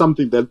it's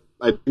something that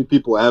I think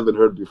people haven't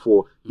heard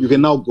before. You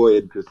can now go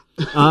ahead, Chris.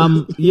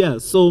 Yeah.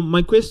 So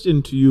my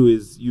question to you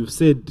is: you've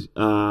said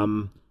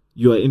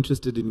you are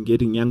interested in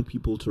getting young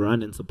people to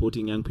run and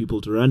supporting young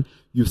people to run.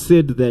 You've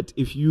said that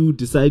if you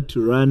decide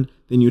to run,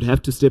 then you'd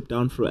have to step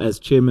down as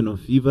chairman of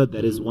VIVA.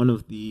 That is one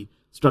of the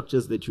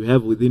structures that you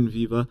have within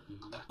VIVA.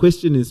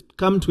 Question is,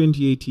 come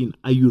 2018,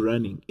 are you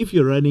running? If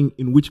you're running,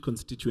 in which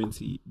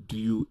constituency do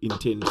you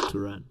intend to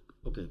run?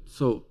 Okay,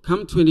 so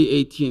come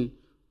 2018,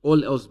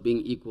 all else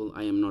being equal,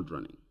 I am not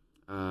running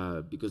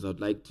because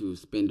I'd like to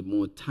spend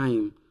more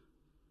time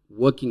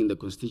working in the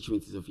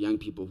constituencies of young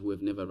people who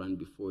have never run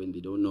before and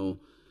they don't know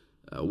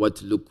what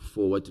to look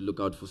for, what to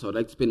look out for. So I'd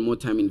like to spend more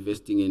time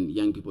investing in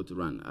young people to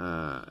run.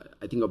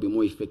 I think I'll be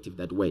more effective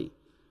that way.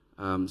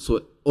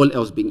 So all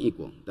else being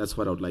equal, that's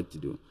what I would like to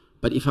do.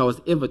 But if I was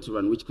ever to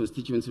run, which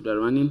constituency would I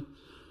run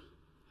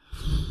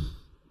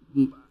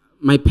in?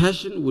 My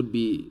passion would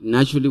be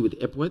naturally with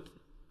Epworth,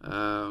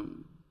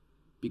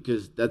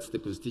 because that's the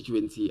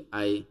constituency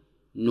I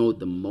know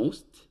the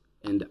most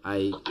and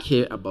I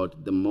care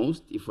about the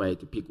most if I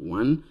had to pick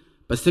one.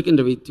 But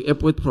secondary to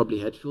Epworth, probably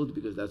Hatfield,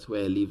 because that's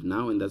where I live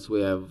now and that's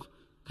where I've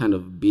kind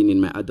of been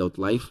in my adult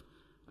life.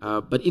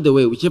 But either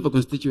way, whichever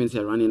constituency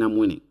I run in, I'm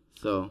winning.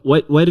 So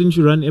why didn't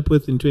you run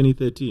Epworth in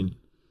 2013?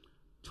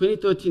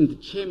 2013,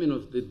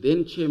 the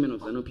then chairman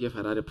of ZANU-PF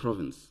Harare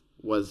province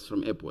was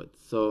from Epworth.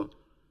 So,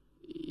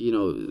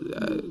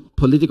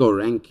 political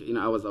rank,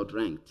 I was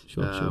outranked.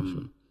 Sure.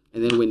 And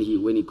then when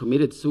he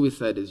committed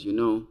suicide, as you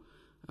know,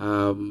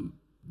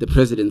 the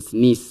president's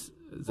niece,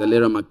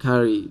 Zalera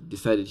Makari,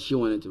 decided she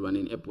wanted to run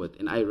in Epworth,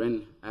 and I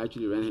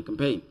actually ran her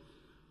campaign,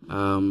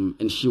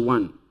 and she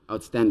won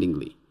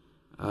outstandingly.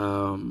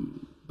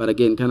 But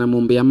again, kana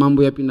mumbe ya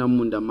mambo ya pinda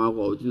munda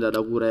mago utinda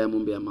da kura ya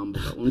mumbe ya mambo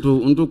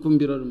untu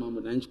kumbiro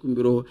mambo nanchi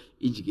kumbiro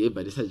ijige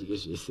but isajige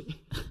shese.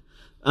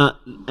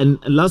 And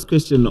last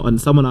question on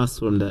someone asked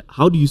from the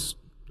how do you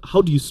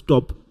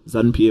stop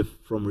ZANU-PF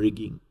from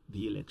rigging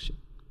the election?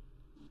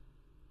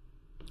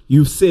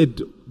 You've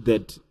said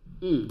that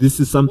this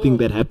is something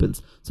that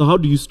happens. So how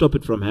do you stop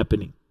it from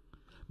happening?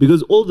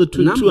 Because all the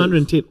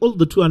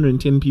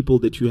 210 people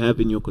that you have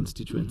in your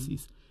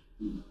constituencies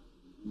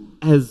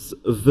as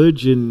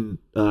virgin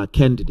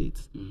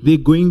candidates, they're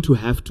going to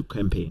have to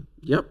campaign.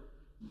 Yep,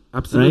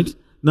 absolutely. Right?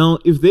 Now,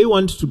 if they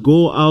want to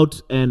go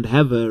out and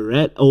have a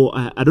rally, or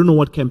I don't know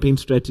what campaign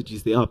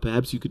strategies they are,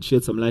 perhaps you could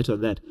shed some light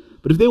on that.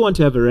 But if they want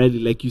to have a rally,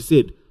 like you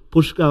said,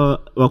 Pushka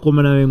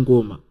Wakomana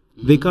Ngoma,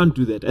 they can't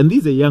do that. And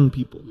these are young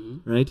people,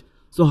 right?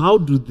 So how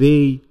do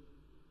they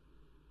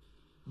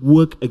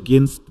work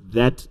against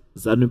that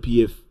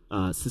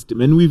ZANU-PF system?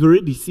 And we've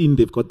already seen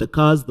they've got the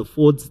cars, the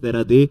Fords that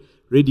are there,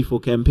 ready for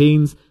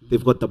campaigns.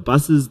 They've got the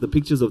buses, the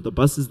pictures of the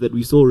buses that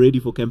we saw ready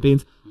for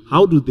campaigns.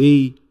 How do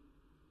they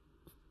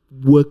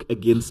work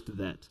against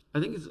that? I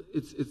think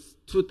it's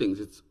two things.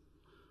 It's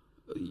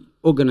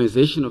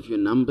organization of your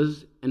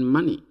numbers and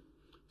money.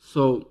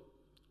 So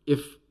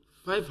if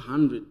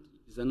 500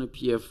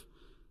 ZANU-PF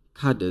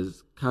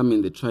cadres come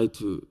and they try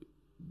to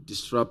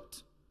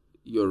disrupt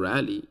your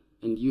rally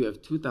and you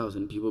have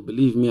 2,000 people,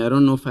 believe me, I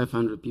don't know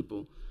 500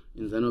 people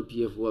in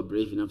ZANU-PF who are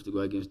brave enough to go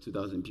against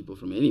 2,000 people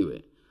from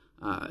anywhere.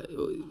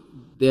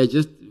 They are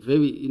just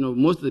very,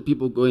 most of the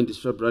people go and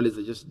disrupt rallies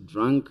are just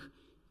drunk,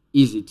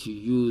 easy to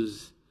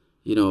use,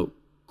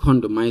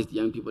 condomized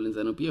young people in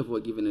ZANU-PF who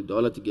are given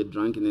 $1 to get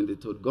drunk and then they're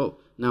told go.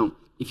 Now,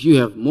 if you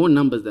have more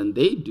numbers than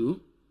they do,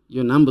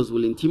 your numbers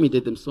will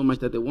intimidate them so much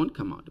that they won't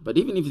come out. But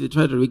even if they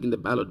try to rig in the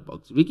ballot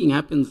box, rigging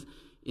happens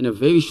in a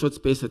very short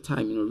space of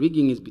time.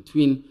 Rigging is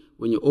between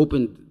when you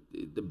open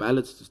the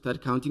ballots to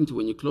start counting to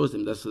when you close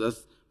them. That's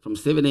from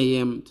 7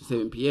 a.m. to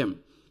 7 p.m.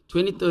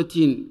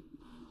 2013,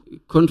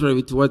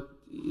 contrary to what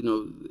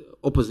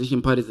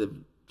opposition parties have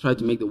tried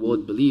to make the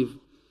world believe,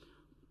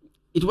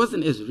 it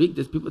wasn't as rigged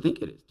as people think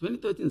it is.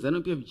 2013,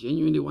 ZANU-PF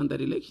genuinely won that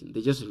election.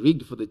 They just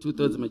rigged for the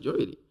 2/3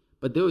 majority.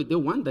 But they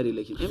won that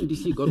election.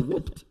 MDC got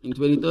whooped in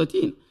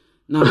 2013.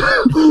 Now,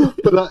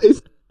 but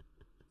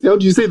how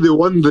do you say they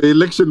won the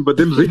election but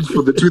then rigged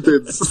for the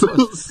 2/3?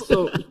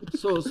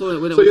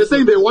 So you're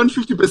saying they won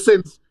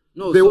 50%?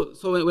 No, They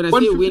so when I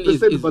say win is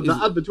but the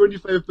other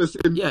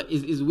 25%. Yeah,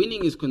 is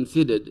winning is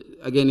considered.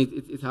 Again,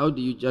 it's how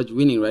do you judge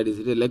winning, right? Is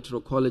it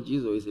electoral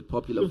colleges or is it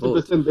popular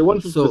vote? 50%. They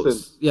won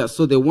 50%.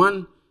 So they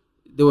won.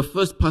 They were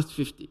first past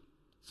 50.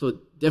 So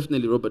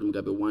definitely Robert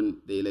Mugabe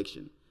won the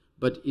election.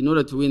 But in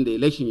order to win the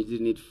election, you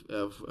didn't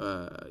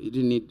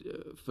need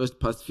first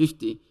past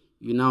 50.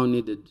 You now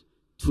needed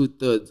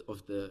 2/3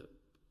 of the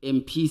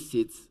MP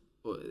seats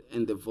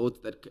and the votes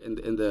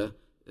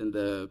and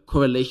the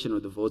correlation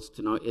of the votes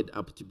to now add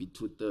up to be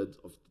 2/3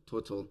 of the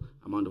total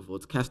amount of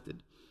votes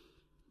casted.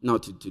 Now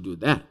to do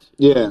that,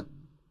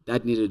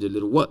 that needed a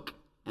little work,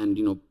 and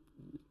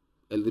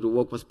a little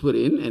work was put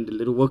in, and a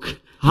little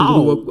work.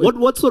 How?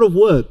 What sort of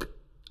work?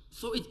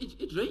 So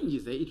it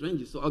ranges. It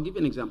ranges. So I'll give you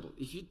an example.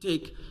 If you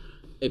take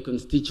a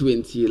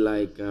constituency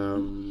like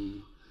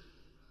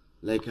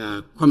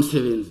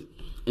Kwamsebenzi,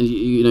 and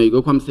you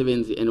go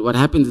Kwamsebenzi, and what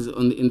happens is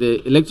in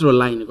the electoral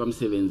line in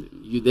Kwamsebenzi,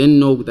 you then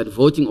know that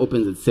voting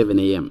opens at 7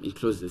 a.m. It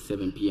closes at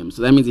 7 p.m.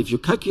 So that means if you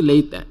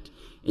calculate that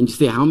and you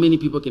say how many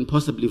people can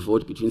possibly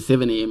vote between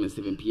 7 a.m. and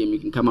 7 p.m., you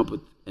can come up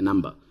with a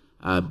number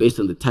based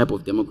on the type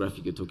of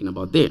demographic you're talking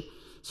about there.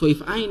 So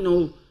if I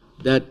know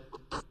that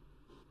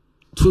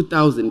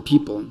 2,000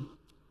 people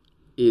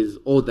is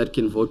all that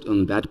can vote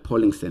on that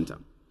polling center,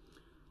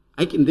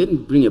 I can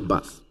then bring a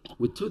bus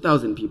with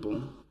 2,000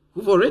 people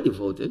who've already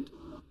voted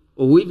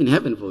or who even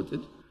haven't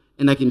voted,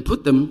 and I can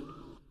put them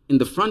in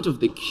the front of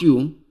the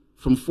queue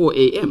from 4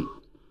 a.m.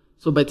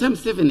 So by the time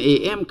 7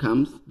 a.m.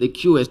 comes, the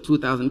queue has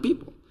 2,000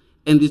 people.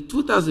 And these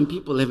 2,000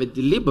 people have a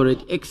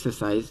deliberate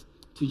exercise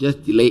to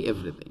just delay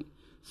everything.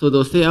 So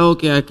they'll say,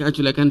 okay, I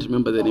can't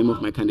remember the name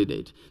of my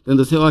candidate. Then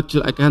they'll say,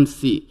 actually, I can't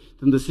see.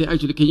 Then they'll say,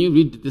 actually, can you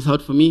read this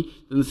out for me?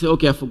 Then they'll say,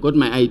 okay, I forgot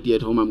my ID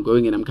at home. I'm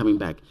going and I'm coming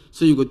back.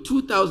 So you got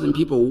 2,000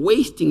 people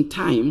wasting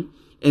time,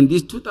 and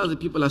these 2,000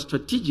 people are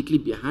strategically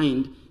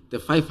behind the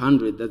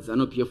 500 that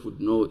ZANU-PF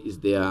would know is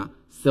their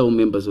cell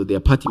members or their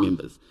party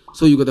members.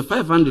 So you got the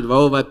 500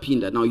 Vaova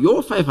Pinda. Now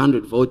your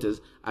 500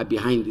 voters are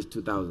behind these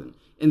 2,000.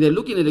 And they're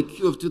looking at a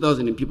queue of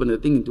 2,000 people and they're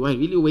thinking, do I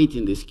really wait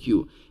in this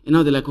queue? And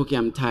now they're like, okay,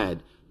 I'm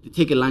tired. They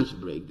take a lunch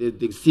break.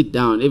 They sit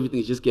down. Everything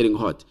is just getting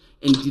hot.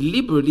 And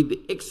deliberately, the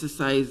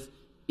exercise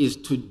is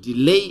to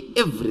delay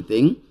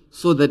everything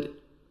so that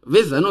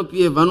then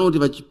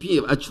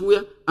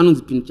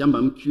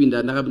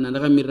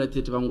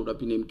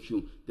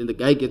the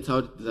guy gets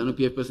out, the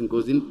ZANU-PF person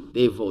goes in,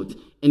 they vote.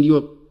 And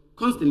you're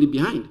constantly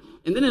behind.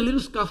 And then a little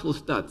scuffle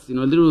starts, a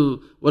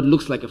little what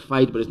looks like a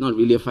fight, but it's not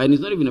really a fight. And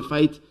it's not even a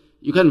fight.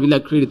 You can't really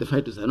credit the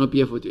fight to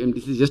ZANU-PF or to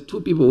MDC. It's just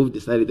two people who've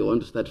decided they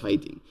want to start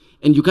fighting.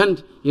 And you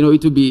can't,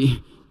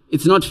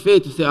 it's not fair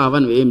to say,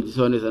 one way MDC,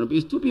 one way ZANU-PF.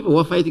 It's two people who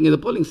are fighting at the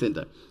polling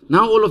center.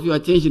 Now all of your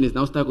attention is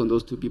now stuck on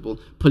those two people.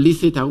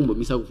 Police say,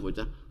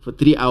 for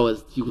 3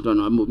 hours, you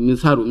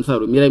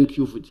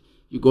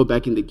go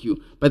back in the queue.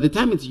 By the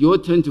time it's your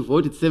turn to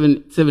vote, it's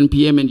 7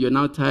 p.m. and you're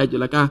now tired. You're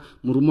like, and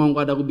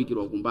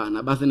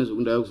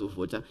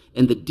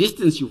the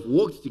distance you've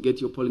walked to get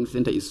to your polling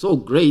center is so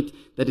great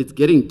that it's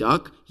getting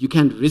dark. You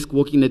can't risk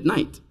walking at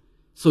night.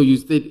 So you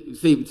say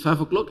it's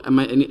 5 o'clock, I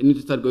need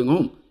to start going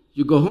home.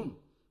 You go home.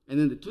 And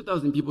then the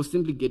 2,000 people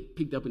simply get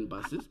picked up in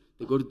buses.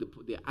 They go to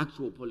the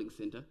actual polling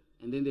center,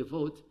 and then they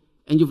vote,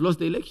 and you've lost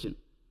the election.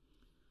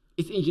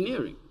 It's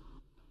engineering.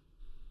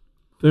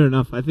 Fair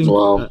enough. I think,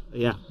 wow.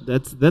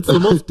 That's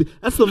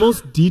the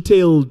most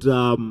detailed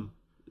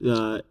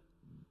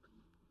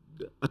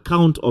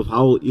account of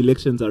how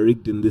elections are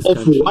rigged in this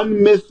country. Of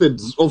one method.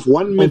 There's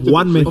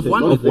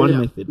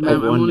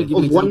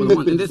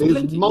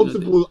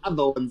multiple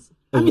other ones.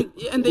 I mean,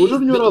 and there is,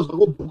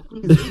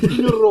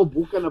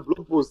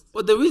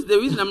 but the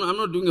reason I'm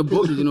not doing a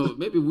book is,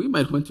 maybe we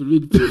might want to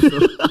rig too. So,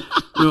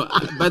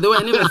 by the way,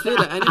 I never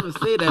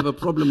said I have a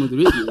problem with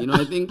rigging.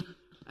 I think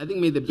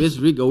may the best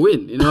rigger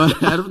win.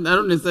 I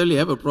don't necessarily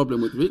have a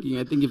problem with rigging.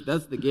 I think if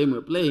that's the game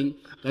we're playing,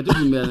 and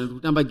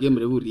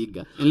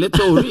let's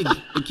all rig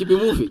and keep it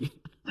moving.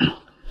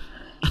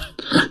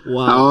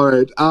 Wow. All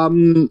right. I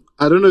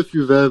don't know if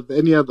you have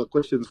any other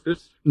questions,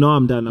 Chris. No,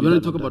 I'm done. You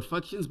want to talk about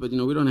factions, but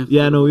we don't have.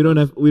 Yeah, no, we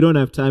don't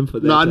have time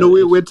for that. No,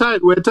 we're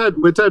tired. We're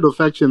tired of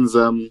factions.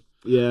 I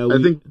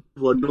think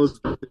what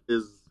knows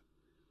is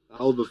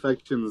how the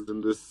factions in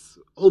this.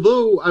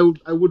 Although I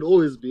would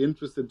always be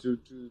interested to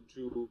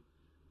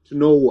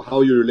know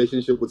how your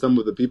relationship with some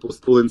of the people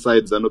still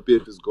inside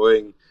ZANU-PF is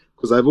going,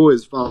 because I've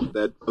always found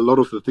that a lot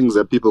of the things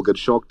that people get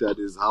shocked at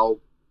is how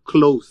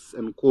close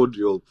and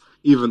cordial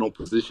even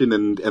opposition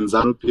and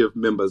ZANU-PF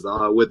members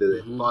are, whether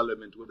they're in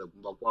parliament, whether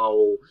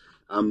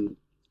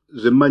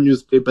the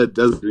newspaper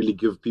does really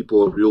give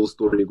people a real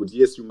story.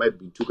 Yes, you might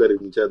be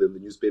tutoring each other in the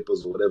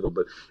newspapers or whatever,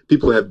 but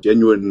people have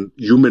genuine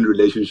human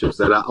relationships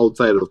that are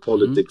outside of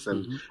politics.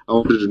 And I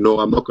wanted to know,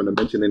 I'm not going to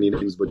mention any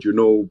names, but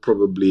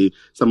probably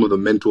some of the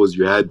mentors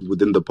you had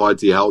within the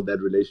party, how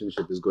that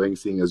relationship is going,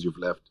 seeing as you've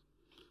left.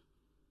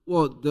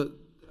 Well,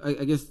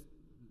 I guess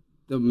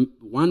the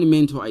one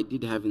mentor I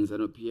did have in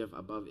ZANU-PF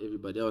above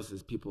everybody else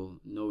is people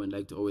know and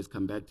like to always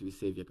come back to is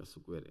Xavier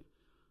Kasukwere.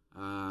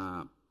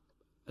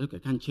 look, I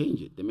can't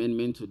change it. The man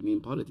mentored me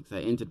in politics. I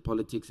entered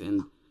politics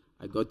and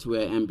I got to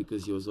where I am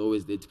because he was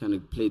always there to kind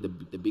of play the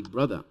big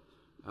brother.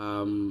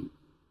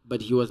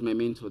 But he was my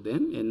mentor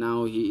then, and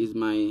now he is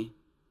my.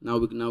 Now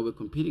we're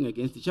competing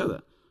against each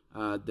other.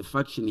 The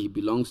faction he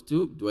belongs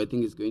to, do I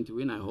think he's going to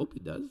win? I hope he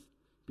does,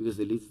 because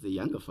at least it's a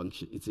younger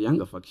faction. It's a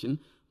younger faction.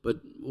 But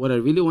what I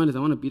really want is I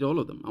want to beat all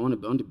of them. I want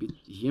to beat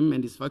him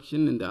and his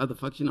faction and the other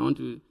faction. I want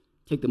to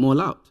take them all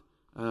out.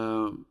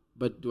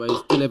 But do I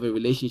still have a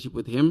relationship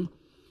with him?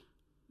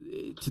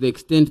 To the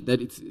extent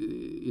that it's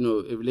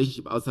a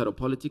relationship outside of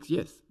politics,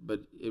 yes.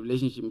 But a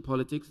relationship in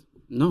politics,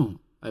 no.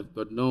 I've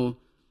got no.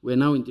 We're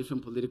now in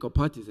different political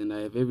parties, and I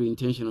have every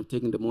intention of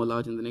taking them all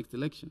out in the next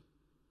election.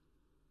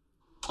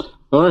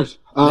 All right.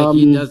 Like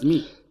he does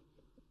me.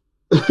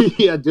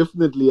 Yeah,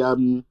 definitely.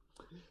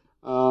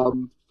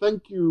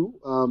 Thank you,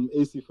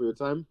 Acie, for your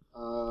time.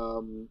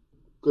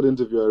 Good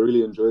interview. I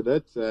really enjoyed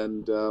that.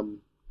 And to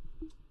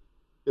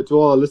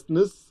all our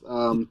listeners,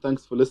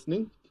 thanks for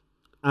listening.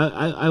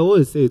 I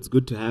always say it's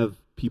good to have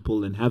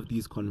people and have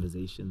these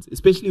conversations,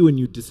 especially when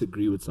you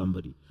disagree with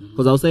somebody.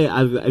 Because I'll say,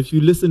 if you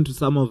listen to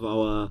some of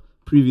our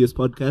previous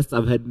podcasts,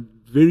 I've had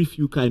very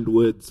few kind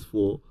words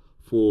for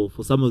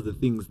some of the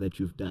things that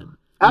you've done.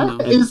 You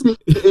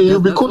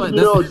because you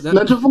know, I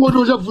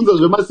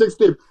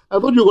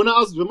thought you were going to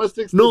ask my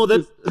sex.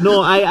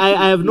 I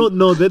have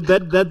no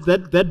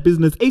that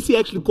business. Acie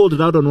actually called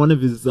it out on one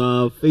of his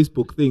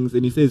Facebook things,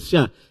 and he says,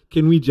 "Sha,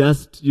 can we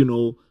just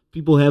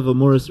people have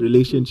amorous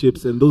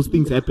relationships and those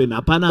things happen.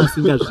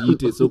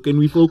 So can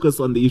we focus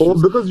on the issues?"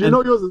 Oh, because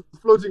yours is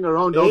floating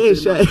around.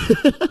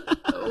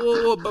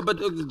 But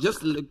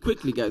just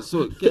quickly, guys.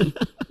 So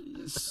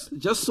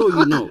just so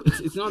you know,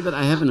 it's not that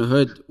I haven't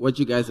heard what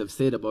you guys have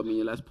said about me in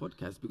your last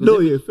podcast. Because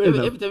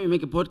every time you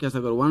make a podcast,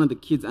 I've got one of the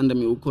kids under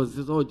me who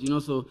says, "Oh,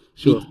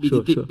 so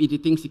BT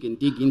thinks he can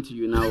dig into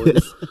you now. Or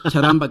this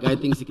Charamba guy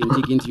thinks he can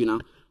dig into you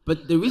now."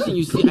 But the reason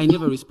you see I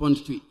never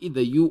respond to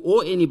either you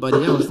or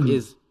anybody else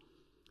is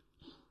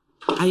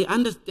I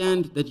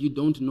understand that you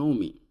don't know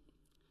me.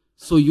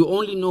 So you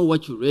only know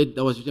what you read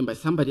that was written by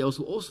somebody else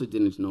who also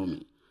didn't know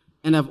me.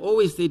 And I've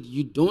always said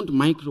you don't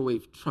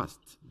microwave trust.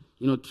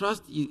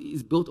 Trust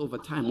is built over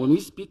time. When we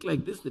speak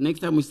like this, the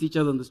next time we see each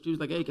other on the street,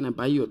 it's like, "Hey, can I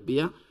buy you a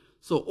beer?"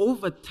 So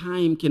over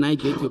time, can I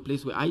get to a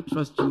place where I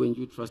trust you and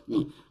you trust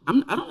me? I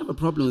don't have a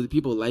problem with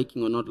people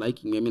liking or not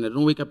liking me. I mean, I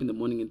don't wake up in the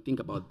morning and think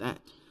about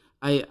that.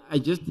 I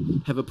just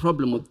have a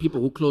problem with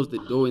people who close the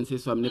door and say,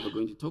 "So I'm never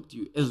going to talk to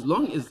you." As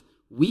long as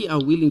we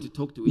are willing to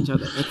talk to each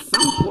other, at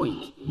some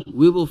point,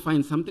 we will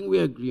find something we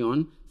agree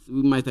on. So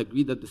we might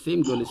agree that the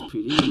same girl is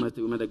pretty. We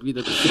might agree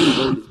that the same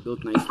road is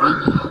built nicely.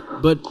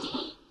 But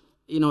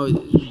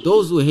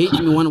those who hate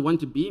me want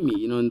to be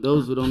me, and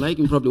those who don't like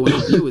me probably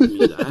want to be with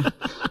me.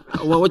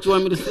 What you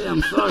want me to say?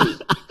 I'm sorry.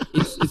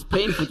 It's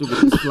painful to be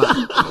this flat.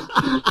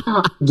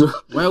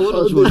 Why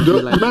wouldn't you want to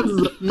be like that?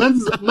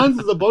 Mans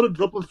is about to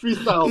drop a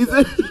freestyle.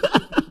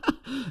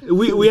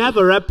 We have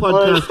a rap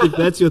podcast if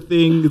that's your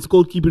thing. It's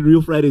called Keep It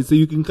Real Friday, so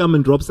you can come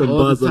and drop some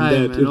buzz on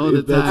that.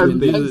 If that's your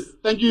thing.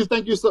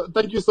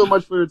 Thank you so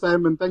much for your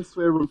time, and thanks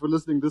for everyone for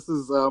listening. This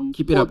is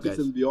Keep It Up, guys.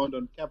 and Beyond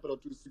on Capital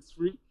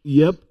 263.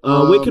 Yep.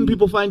 Where can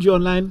people find you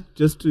online?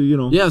 Just to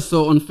Yeah.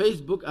 So on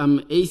Facebook, I'm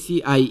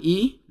Acie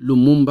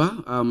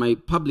Lumumba. My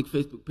public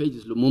Facebook page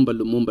is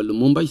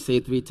Lumumba. You say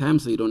it 3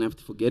 times, so you don't have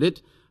to forget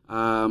it.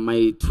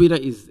 My Twitter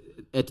is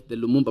at the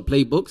Lumumba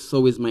Playbook.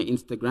 So is my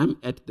Instagram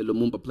at the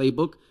Lumumba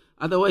Playbook.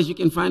 Otherwise, you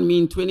can find me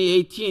in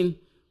 2018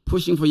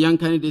 pushing for young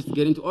candidates to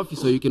get into office.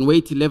 So you can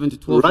wait 11 to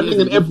 12 years.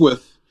 Running in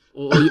Epworth.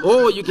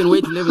 Or you can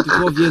wait 11 to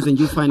 12 years and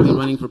you find me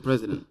running for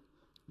president.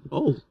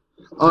 Oh.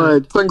 All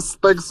right. Thanks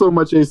so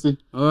much, Acie.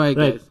 All right,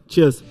 guys.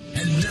 Cheers.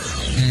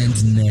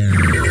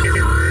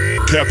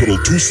 Capital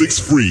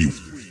 263.